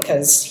some money,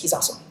 because he's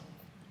awesome.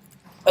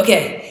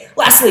 Okay,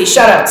 lastly,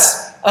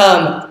 shout-outs.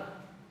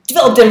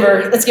 Develop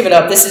Denver, let's give it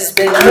up. This has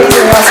been amazing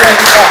and awesome.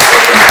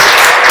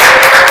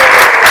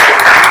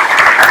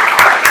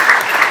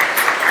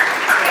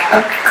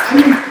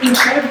 I'm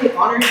incredibly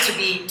honored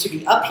to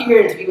be up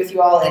here and to be with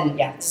you all, and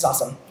yeah, this is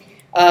awesome.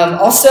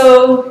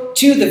 Also,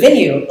 to the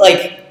venue,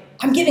 like,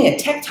 I'm giving a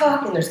tech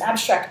talk, and there's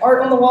abstract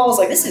art on the walls.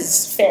 Like, this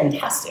is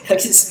fantastic.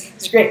 Like, this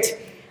is great.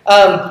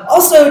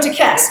 Also, to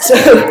Cass. So,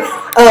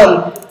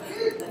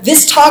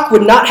 this talk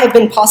would not have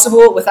been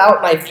possible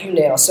without my Vue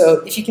nail.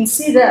 So, if you can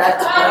see that.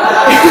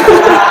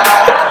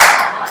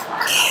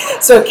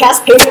 So, Cass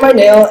paid for my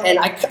nail, and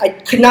I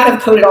could not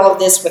have coded all of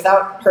this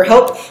without her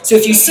help. So,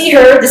 if you see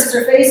her, this is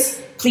her face.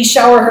 Please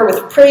shower her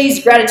with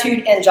praise,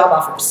 gratitude, and job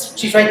offers.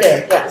 She's right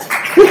there. Yeah.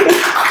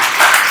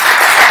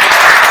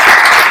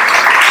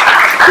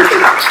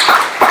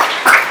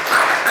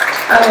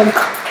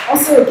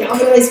 Also,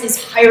 Galvanize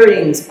is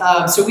hiring.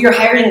 So we are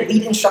hiring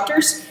lead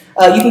instructors.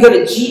 You can go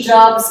to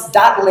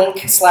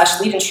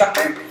gjobs.link/lead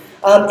instructor.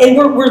 And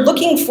we're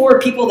looking for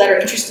people that are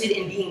interested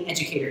in being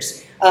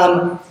educators.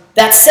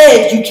 That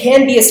said, you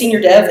can be a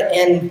senior dev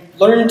and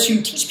learn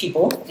to teach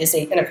people. It's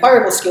an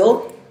acquirable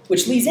skill,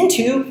 which leads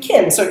into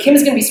Kim. So Kim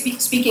is going to be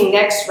speaking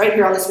next, right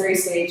here on this very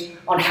stage,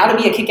 on how to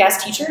be a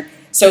kick-ass teacher.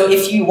 So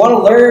if you want to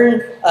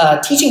learn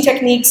teaching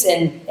techniques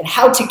and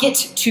how to get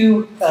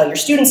to your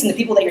students and the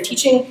people that you're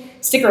teaching,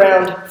 stick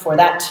around for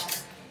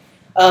that.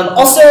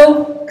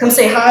 Also, come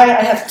say hi.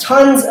 I have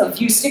tons of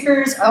Vue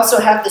stickers. I also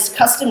have this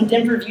custom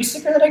Denver Vue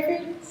sticker that I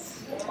created.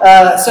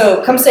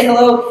 So come say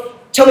hello.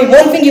 Tell me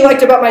one thing you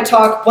liked about my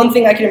talk, one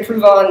thing I can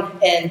improve on,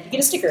 and you get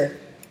a sticker.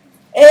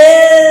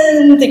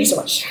 And thank you so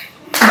much.